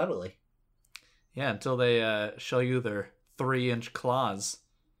looked pretty cuddly. Yeah, until they show you their 3-inch claws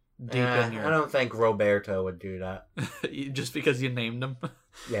deep in your... I don't think Roberto would do that. Just because you named him?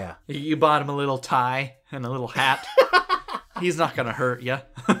 Yeah. You bought him a little tie and a little hat. He's not going to hurt you.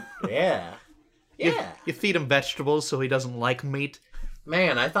 Yeah. Yeah. You feed him vegetables so he doesn't like meat.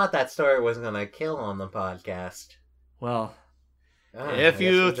 Man, I thought that story was going to kill on the podcast. Well, if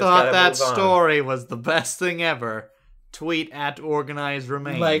you thought that story was the best thing ever, tweet at Organized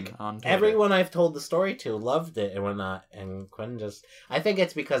Remain like, on Twitter. Everyone I've told the story to loved it and whatnot, and Quinn just... I think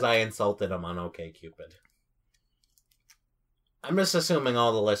it's because I insulted him on OkCupid. I'm just assuming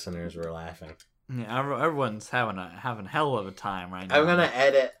all the listeners were laughing. Yeah, everyone's having hell of a time right now. I'm gonna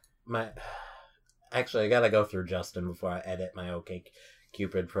edit my... Actually, I gotta go through Justin before I edit my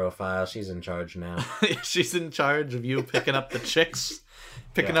OkCupid profile. She's in charge now. She's in charge of you picking up the chicks?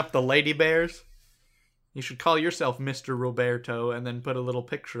 Picking up the lady bears? You should call yourself Mr. Roberto and then put a little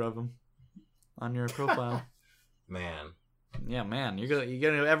picture of him on your profile. Man. Yeah, man.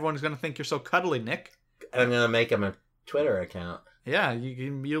 Everyone's gonna think you're so cuddly, Nick. I'm gonna make him a Twitter account. Yeah,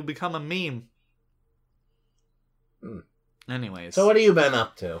 you'll become a meme. Anyways. So what have you been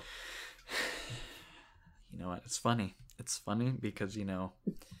up to? You know what? It's funny. It's funny because,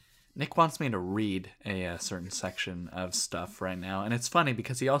 Nick wants me to read a certain section of stuff right now. And it's funny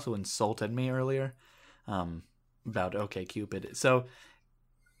because he also insulted me earlier about OkCupid. So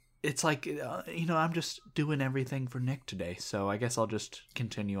it's like, I'm just doing everything for Nick today. So I guess I'll just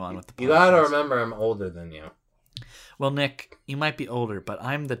continue on with the podcast. You gotta remember I'm older than you. Well, Nick, you might be older, but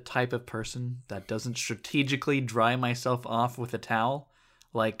I'm the type of person that doesn't strategically dry myself off with a towel.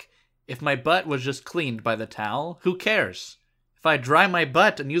 Like, if my butt was just cleaned by the towel, who cares? If I dry my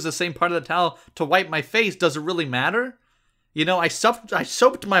butt and use the same part of the towel to wipe my face, does it really matter? I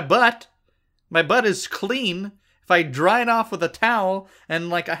soaped my butt. My butt is clean. If I dry it off with a towel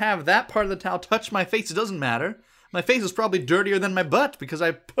and I have that part of the towel touch my face, it doesn't matter. My face is probably dirtier than my butt because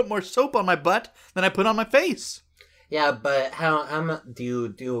I put more soap on my butt than I put on my face. Yeah, but how do you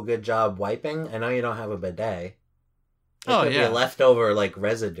do a good job wiping? I know you don't have a bidet. It could be leftover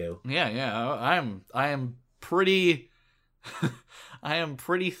residue. Yeah. I am pretty I am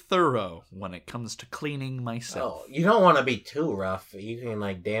pretty thorough when it comes to cleaning myself. Oh, you don't want to be too rough. You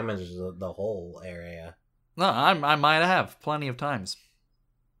can damage the whole area. No, I might have plenty of times.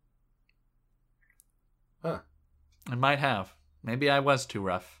 Huh. I might have. Maybe I was too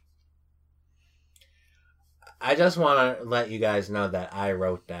rough. I just want to let you guys know that I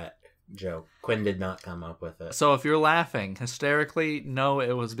wrote that joke. Quinn did not come up with it. So if you're laughing hysterically, no,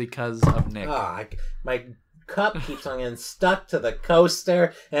 it was because of Nick. My cup keeps on getting stuck to the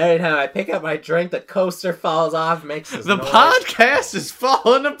coaster. And every time I pick up my drink, the coaster falls off, makes this The noise. podcast is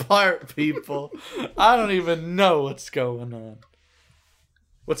falling apart, people. I don't even know what's going on.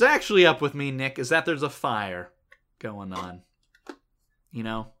 What's actually up with me, Nick, is that there's a fire going on.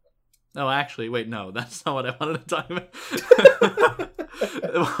 Oh, actually, wait, no, that's not what I wanted to talk about.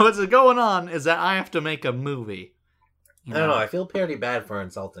 What's going on is that I have to make a movie. I don't know, I feel pretty bad for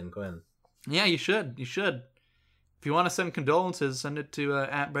insulting Quinn. Yeah, you should. You should. If you want to send condolences, send it to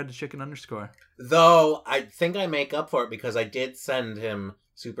 @breadtochicken_. Though, I think I make up for it because I did send him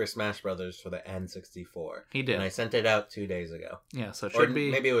Super Smash Brothers for the N64. He did. And I sent it out 2 days ago. Yeah, so it should be...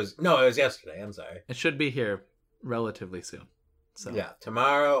 Maybe it was... No, it was yesterday. I'm sorry. It should be here relatively soon. So. Yeah,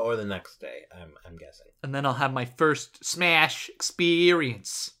 tomorrow or the next day, I'm guessing. And then I'll have my first Smash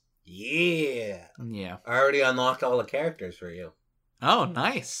experience. Yeah. Yeah. I already unlocked all the characters for you. Oh,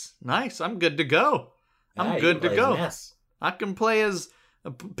 nice. Nice. I'm good to go. I'm good to go. I can play as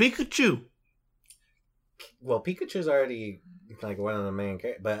Pikachu. Well, Pikachu's already one of the main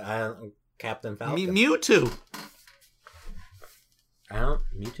characters, but Captain Falcon. Mewtwo.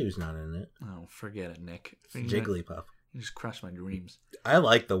 Mewtwo's not in it. Oh, forget it, Nick. Jigglypuff. You just crushed my dreams. I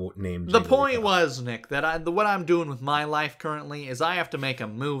like the name Jigglypuff. The point was, Nick, that what I'm doing with my life currently is I have to make a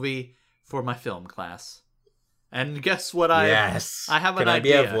movie for my film class. And guess what I have an idea. Can I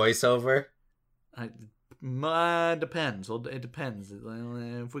be a voiceover? Depends. Well, it depends.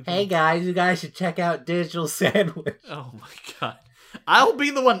 If we can... Hey guys, you guys should check out Digital Sandwich. Oh my god. I'll be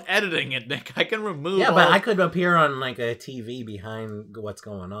the one editing it, Nick. I can remove but I could appear on a TV behind what's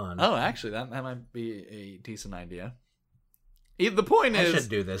going on. Oh, actually, that might be a decent idea. The point is... I should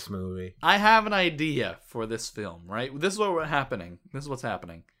do this movie. I have an idea for this film, right? This is what's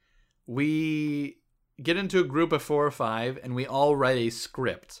happening. We get into a group of 4 or 5, and we all write a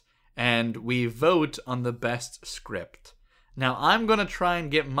script. And we vote on the best script. Now, I'm going to try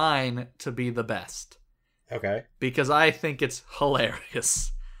and get mine to be the best. Okay. Because I think it's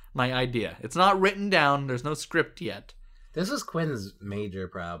hilarious. My idea. It's not written down. There's no script yet. This is Quinn's major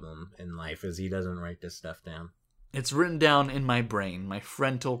problem in life, is he doesn't write this stuff down. It's written down in my brain, my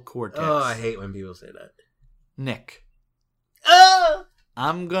frontal cortex. Oh, I hate when people say that. Nick. Oh!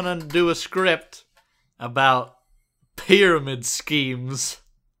 I'm gonna do a script about pyramid schemes.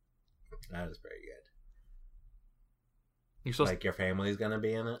 That was pretty good. You're supposed like your family's gonna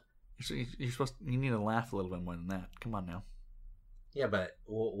be in it. You're supposed. You need to laugh a little bit more than that. Come on now. Yeah, but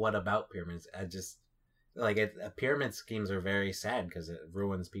what about pyramids? I just like it. Pyramid schemes are very sad because it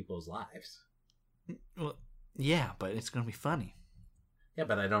ruins people's lives. Well, yeah, but it's gonna be funny. Yeah,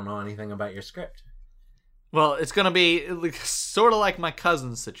 but I don't know anything about your script. Well, it's gonna be sort of like my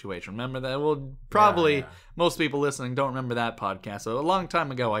cousin's situation. Remember that? Well, probably most people listening don't remember that podcast. So a long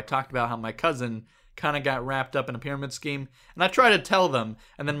time ago, I talked about how my cousin kind of got wrapped up in a pyramid scheme, and I tried to tell them,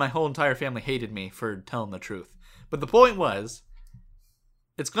 and then my whole entire family hated me for telling the truth. But the point was,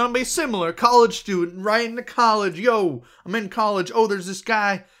 it's gonna be similar. College student, right into college. Yo, I'm in college. Oh, there's this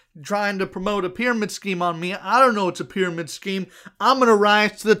guy trying to promote a pyramid scheme on me. I don't know it's a pyramid scheme. I'm gonna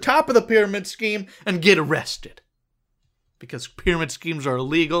rise to the top of the pyramid scheme and get arrested. Because pyramid schemes are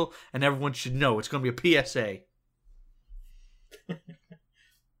illegal, and everyone should know. It's gonna be a PSA.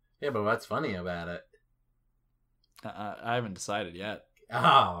 Yeah, but what's funny about it? I haven't decided yet.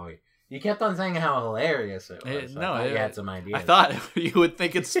 Oh, you kept on saying how hilarious it was. No, you had some ideas. I thought you would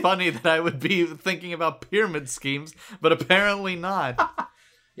think it's funny that I would be thinking about pyramid schemes, but apparently not.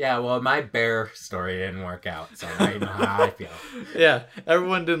 Yeah, well, my bear story didn't work out, so I know how I feel. Yeah,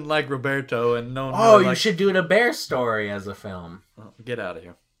 everyone didn't like Roberto, and no one. Oh, really you should do the bear story as a film. Oh, get out of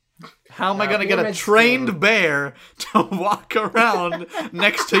here. How am I going to get a trained bear to walk around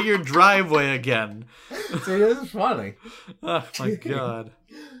next to your driveway again? See, this is funny. Oh, my God.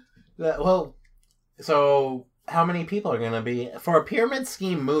 Well, so how many people are going to be... For a pyramid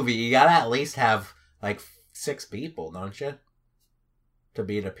scheme movie, you got to at least have, like, 6 people, don't you? To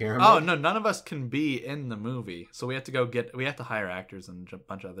be the pyramid? Oh, no, none of us can be in the movie. So we have to hire actors and a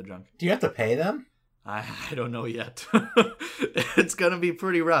bunch of other junk. Do you have to pay them? I don't know yet. It's going to be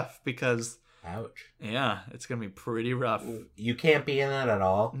pretty rough because... Ouch. Yeah, it's going to be pretty rough. You can't be in it at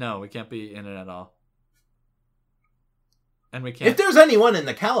all? No, we can't be in it at all. And we can't... If there's anyone in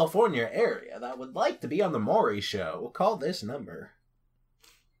the California area that would like to be on the Maury Show, call this number.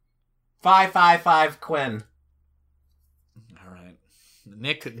 555-QUIN. All right.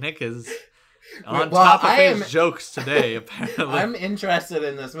 Nick is... on top of his jokes today, apparently. I'm interested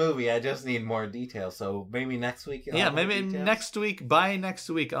in this movie. I just need more details. So maybe next week. Maybe next week. By next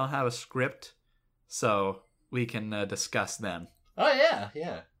week, I'll have a script, so we can discuss then. Oh yeah.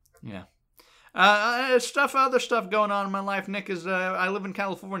 Other stuff going on in my life. Nick is. I live in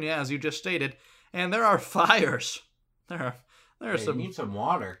California, as you just stated, and there are fires. There are some. You need some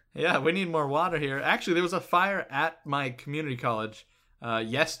water. Yeah, we need more water here. Actually, there was a fire at my community college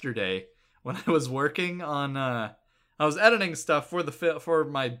yesterday. When I was working on, I was editing stuff for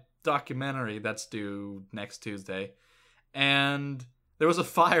my documentary that's due next Tuesday, and there was a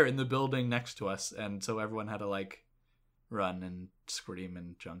fire in the building next to us, and so everyone had to run and scream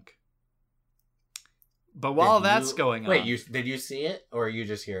and junk. But while that's going on, did you see it, or are you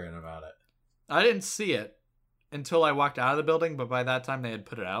just hearing about it? I didn't see it until I walked out of the building, but by that time they had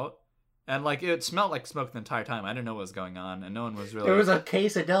put it out. And, it smelled like smoke the entire time. I didn't know what was going on, and no one was really... There was a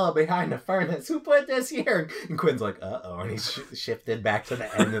quesadilla behind the furnace. Who put this here? And Quinn's like, uh-oh, and he shifted back to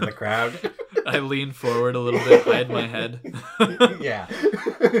the end of the crowd. I leaned forward a little bit, hid my head. Yeah.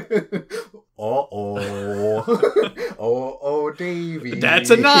 Uh-oh. Uh-oh, Davey.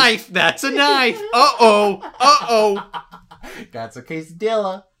 That's a knife! That's a knife! Uh-oh! Uh-oh! That's a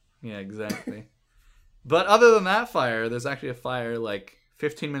quesadilla. Yeah, exactly. But other than that fire, there's actually a fire,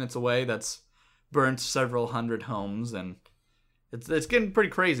 15 minutes away that's burnt several hundred homes, and it's getting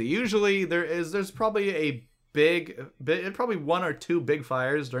pretty crazy. Usually there's probably probably 1 or 2 big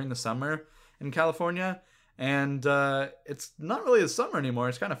fires during the summer in California, and it's not really the summer anymore.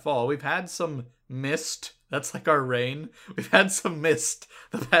 It's kind of fall. We've had some mist. That's like our rain. We've had some mist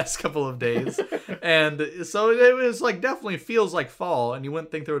the past couple of days, and so it was definitely feels like fall, and you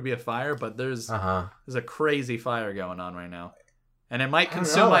wouldn't think there would be a fire, but there's a crazy fire going on right now. And it might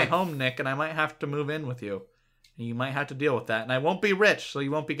consume my home, Nick, and I might have to move in with you. You might have to deal with that. And I won't be rich, so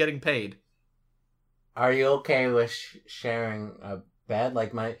you won't be getting paid. Are you okay with sharing a bed?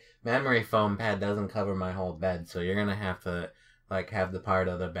 My memory foam pad doesn't cover my whole bed, so you're going to have to, have the part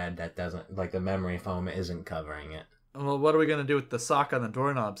of the bed that doesn't, the memory foam isn't covering it. Well, what are we going to do with the sock on the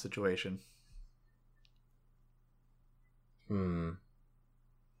doorknob situation?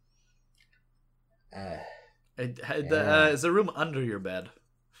 Is there room under your bed?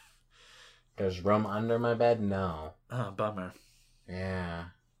 There's room under my bed? No. Oh, bummer. Yeah.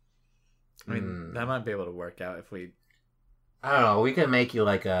 I mean, that might be able to work out if we... I don't know. We can make you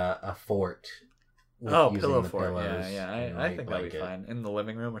a fort. Pillow fort. Yeah. I think that'd be fine. In the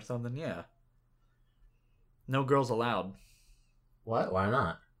living room or something, yeah. No girls allowed. What? Why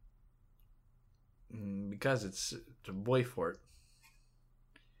not? Because it's a boy fort.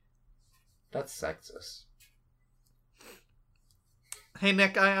 That's sexist. Hey,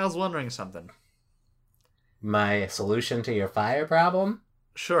 Nick, I was wondering something. My solution to your fire problem?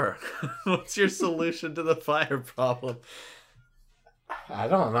 Sure. What's your solution to the fire problem? I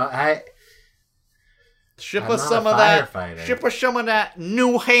don't know. Ship I'm us not some a of that. firefighter. Ship us some of that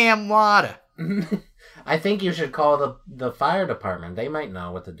New Ham water. I think you should call the fire department. They might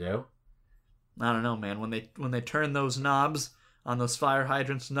know what to do. I don't know, man. When they turn those knobs on those fire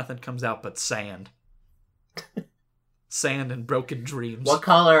hydrants, nothing comes out but sand. Sand and broken dreams. What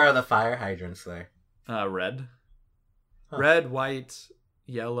color are the fire hydrants there? Red. Huh. Red, white,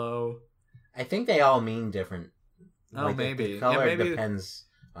 yellow. I think they all mean different. Oh, like, maybe. The color maybe depends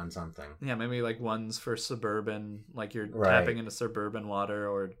on something. Yeah, maybe like one's for suburban, like you're Right. tapping into suburban water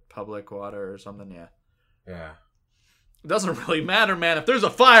or public water or something, yeah. Yeah. It doesn't really matter, man. If there's a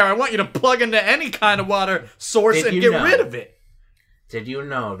fire, I want you to plug into any kind of water source and get rid of it. Did you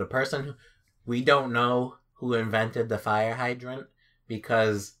know the person we don't know who invented the fire hydrant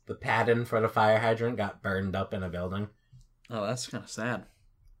because the patent for the fire hydrant got burned up in a building? Oh, that's kind of sad.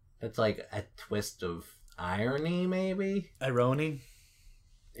 It's like a twist of irony, maybe? Irony?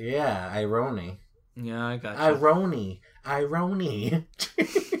 Yeah, irony. Yeah, I got you. Irony.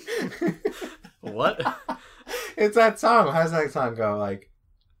 What? It's that song. How's that song go? Like,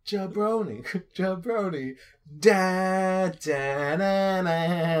 jabroni, jabroni, da da na na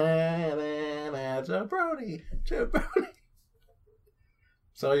na, jabroni, jabroni.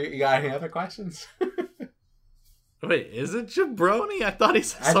 So you got any other questions? Wait, is it jabroni? I thought he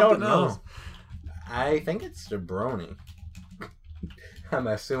said I something don't know. else. I think it's jabroni. I'm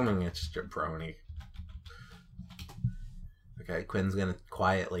assuming it's jabroni. Okay, Quinn's gonna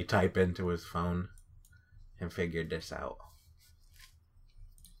quietly type into his phone and figure this out.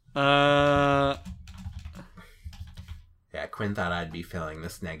 Yeah, Quinn thought I'd be filling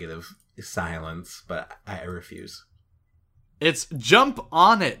this negative silence, but I refuse. It's jump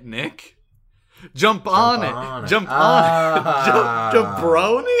on it, Nick. Jump on it. Jump on it.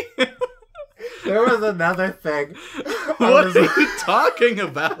 Jabroni? There was another thing. What are you talking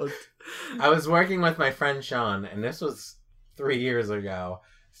about? I was working with my friend Sean, and this was 3 years ago.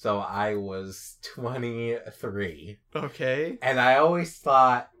 So I was 23. Okay. And I always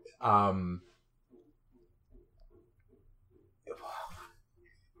thought,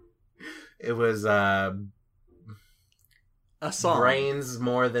 it was, A song. brains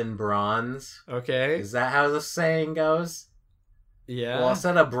more than bronze. Okay. Is that how the saying goes? Yeah. Well,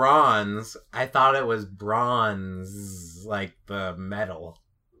 instead of bronze, I thought it was bronze, like the metal.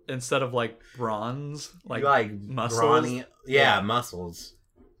 Instead of like bronze, like muscles. Brawny, yeah, muscles.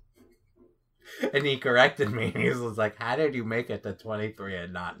 And he corrected me. He was like, "How did you make it to 23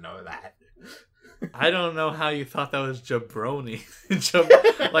 and not know that?" I don't know how you thought that was jabroni.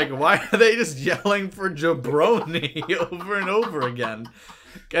 Like, why are they just yelling for jabroni over and over again?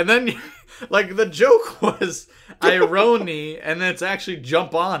 And then, like, the joke was irony, and then it's actually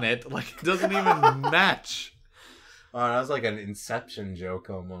jump on it. Like, it doesn't even match. Oh, that was like an Inception joke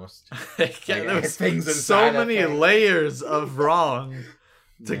almost. Yeah, Like, there was things so inside of many things. layers of wrong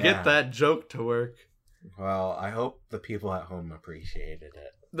to Yeah. get that joke to work. Well, I hope the people at home appreciated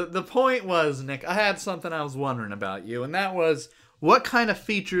it. The point was, Nick, I had something I was wondering about you, and that was what kind of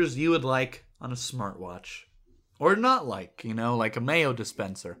features you would like on a smartwatch. Or not like, like a mayo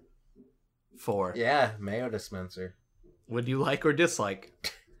dispenser. Yeah, mayo dispenser. Would you like or dislike?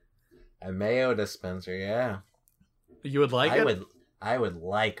 A mayo dispenser, yeah. You would like it? I would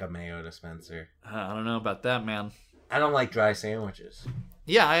like a mayo dispenser. I don't know about that, man. I don't like dry sandwiches.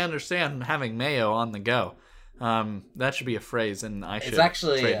 Yeah, I understand having mayo on the go. That should be a phrase, and I should It's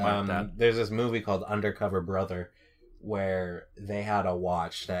actually, trademark that. there's this movie called Undercover Brother where they had a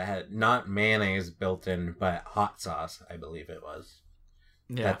watch that had not mayonnaise built in, but hot sauce, I believe it was.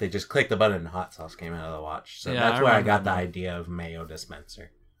 Yeah. That they just clicked the button and hot sauce came out of the watch. So Yeah, that's I where I remember got the that. idea of mayo dispenser.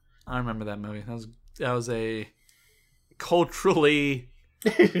 I remember that movie. That was a culturally...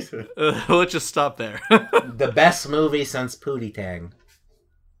 let's just stop there. The best movie since Pootie Tang.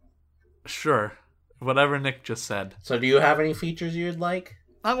 Sure. Whatever Nick just said. So do you have any features you'd like?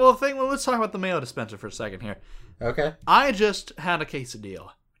 Let's talk about the mayo dispenser for a second here. Okay. I just had a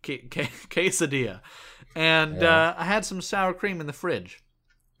quesadilla. Quesadilla. And Yeah. I had some sour cream in the fridge.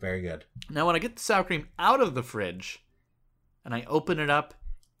 Very good. Now, when I get the sour cream out of the fridge and I open it up,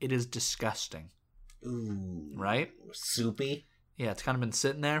 it is disgusting. Ooh. Right? Soupy? Yeah, it's kind of been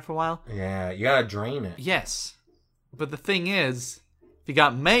sitting there for a while. Yeah, you gotta drain it. Yes. But the thing is, if you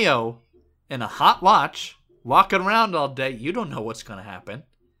got mayo in a hot watch, walking around all day, you don't know what's going to happen.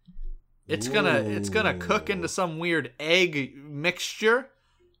 It's gonna cook into some weird egg mixture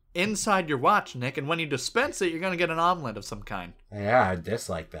inside your watch, Nick, and when you dispense it, you're gonna get an omelet of some kind. Yeah, I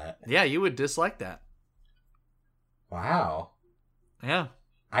dislike that. Yeah, you would dislike that. Wow. Yeah.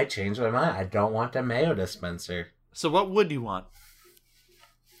 I changed my mind. I don't want a mayo dispenser. So what would you want?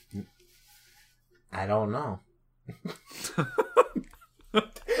 I don't know.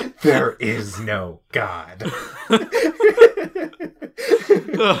 There is no God. What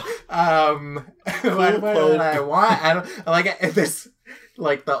would I want? I don't like this.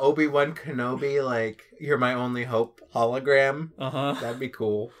 Like the Obi-Wan Kenobi, like you're my only hope hologram. That'd be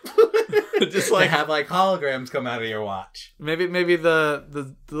cool. Just like to have like holograms come out of your watch. Maybe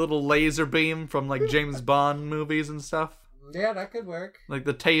the little laser beam from like James Bond movies and stuff. Yeah, that could work. Like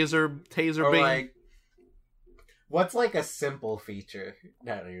the taser or beam. Like, what's like a simple feature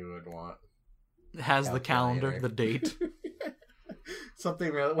that you would want? It has the calendar, the date.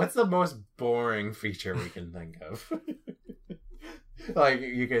 Something real. What's the most boring feature we can think of? Like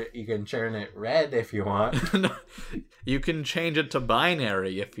you can turn it red if you want. You can change it to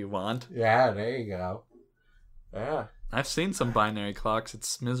binary if you want. Yeah, there you go. Yeah. I've seen some binary clocks.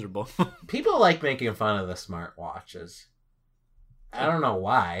 It's miserable. People like making fun of the smartwatches. I don't know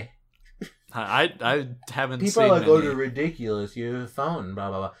why. I haven't People seen are like, many. oh, they're ridiculous. You have a phone, blah,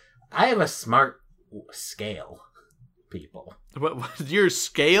 blah, blah. I have a smart scale, people. What, your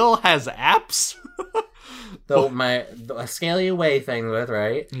scale has apps? The scale you weigh thing with,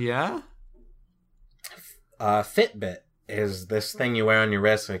 right? Yeah? Fitbit is this thing you wear on your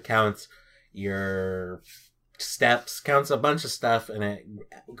wrist. It counts your steps, counts a bunch of stuff, and it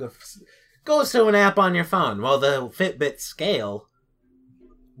goes to an app on your phone. Well, the Fitbit scale,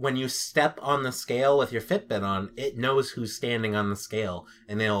 when you step on the scale with your Fitbit on, it knows who's standing on the scale,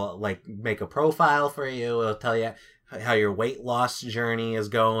 and it'll like make a profile for you. It'll tell you how your weight loss journey is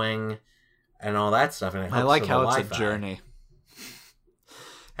going and all that stuff. And I like how it's a journey.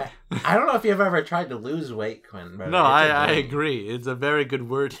 I don't know if you've ever tried to lose weight, Quinn. But no, I agree. It's a very good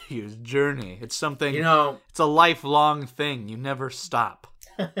word to use. Journey. It's something. It's a lifelong thing. You never stop.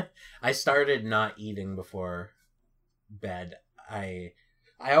 I started not eating before bed. I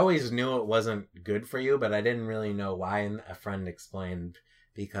always knew it wasn't good for you, but I didn't really know why. And a friend explained,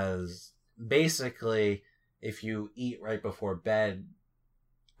 because basically, if you eat right before bed,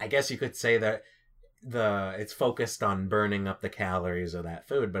 I guess you could say that it's focused on burning up the calories of that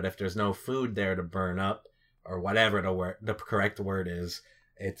food. But if there's no food there to burn up, or whatever the correct word is,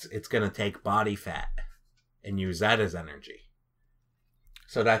 it's gonna take body fat and use that as energy.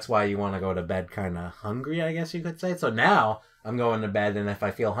 So that's why you want to go to bed kind of hungry, I guess you could say. So now I'm going to bed, and if I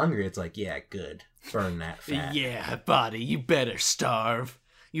feel hungry, it's like, yeah, good, burn that fat. Yeah, body, you better starve.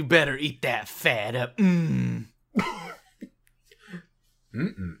 You better eat that fat up. No,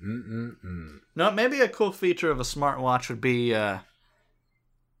 maybe a cool feature of a smartwatch would be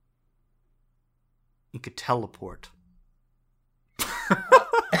you could teleport.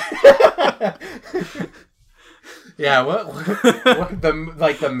 Yeah, what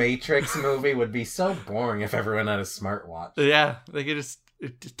the Matrix movie would be so boring if everyone had a smartwatch. Yeah, they could just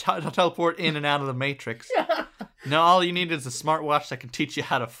teleport in and out of the Matrix. Yeah. Now all you need is a smartwatch that can teach you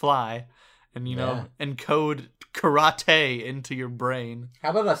how to fly, and encode karate into your brain.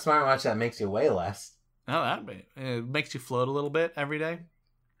 How about a smartwatch that makes you weigh less? Oh, that'd be. It makes you float a little bit every day.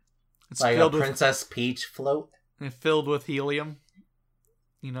 It's like a Princess Peach float. Filled with helium.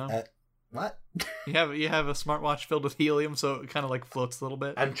 What? You have a smartwatch filled with helium, so it kind of like floats a little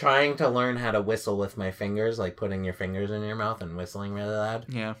bit. I'm trying to learn how to whistle with my fingers, like putting your fingers in your mouth and whistling really loud.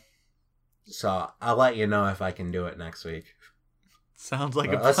 Yeah. So I'll let you know if I can do it next week. Sounds like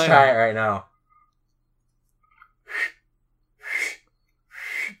a plan. Let's try it right now.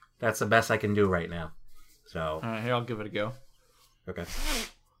 That's the best I can do right now. So. All right, here, I'll give it a go. Okay.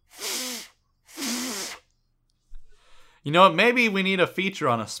 You know what? Maybe we need a feature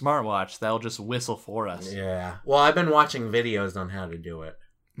on a smartwatch that'll just whistle for us. Yeah. Well, I've been watching videos on how to do it.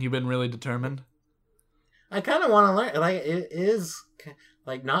 You've been really determined? I kind of want to learn. Like, it is...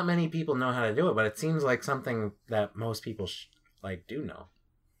 Like, not many people know how to do it, but it seems like something that most people, do know.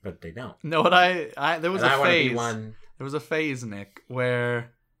 But they don't. No, what there was a phase. There was a phase, Nick,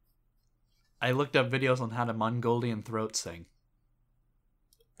 where I looked up videos on how to Mongolian throat sing.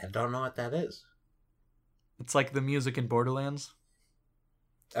 I don't know what that is. It's like the music in Borderlands.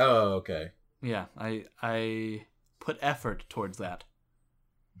 Oh, okay. Yeah, I put effort towards that.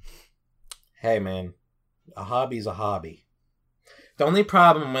 Hey, man. A hobby's a hobby. The only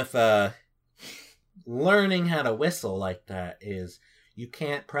problem with learning how to whistle like that is you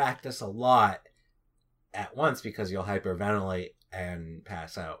can't practice a lot at once because you'll hyperventilate and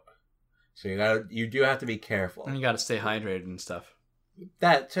pass out. So you do have to be careful. And you gotta stay hydrated and stuff.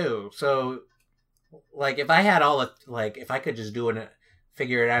 That too. So, like, if I had if I could just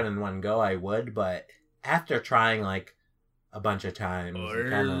figure it out in one go, I would. But after trying like a bunch of times,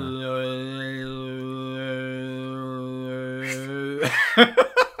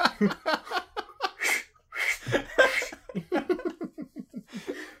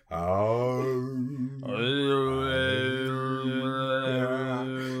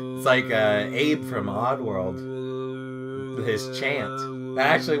 it's like Abe from Oddworld. His chant.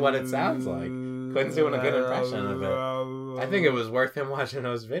 That's actually what it sounds like. Quinn's doing a good impression of it. I think it was worth him watching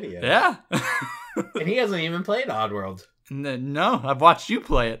those videos. Yeah. And he hasn't even played Oddworld. No, I've watched you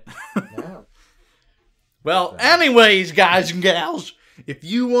play it. No. Well, anyways, guys and gals, if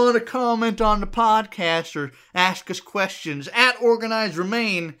you want to comment on the podcast or ask us questions, @Organized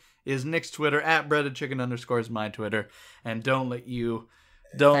Remain is Nick's Twitter, @BreadedChicken_ is my Twitter, and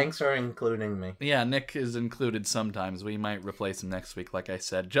Thanks for including me. Yeah, Nick is included sometimes. We might replace him next week, like I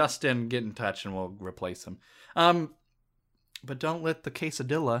said. Justin, get in touch and we'll replace him. But don't let the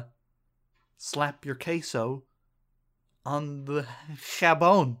quesadilla slap your queso on the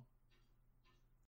chabon.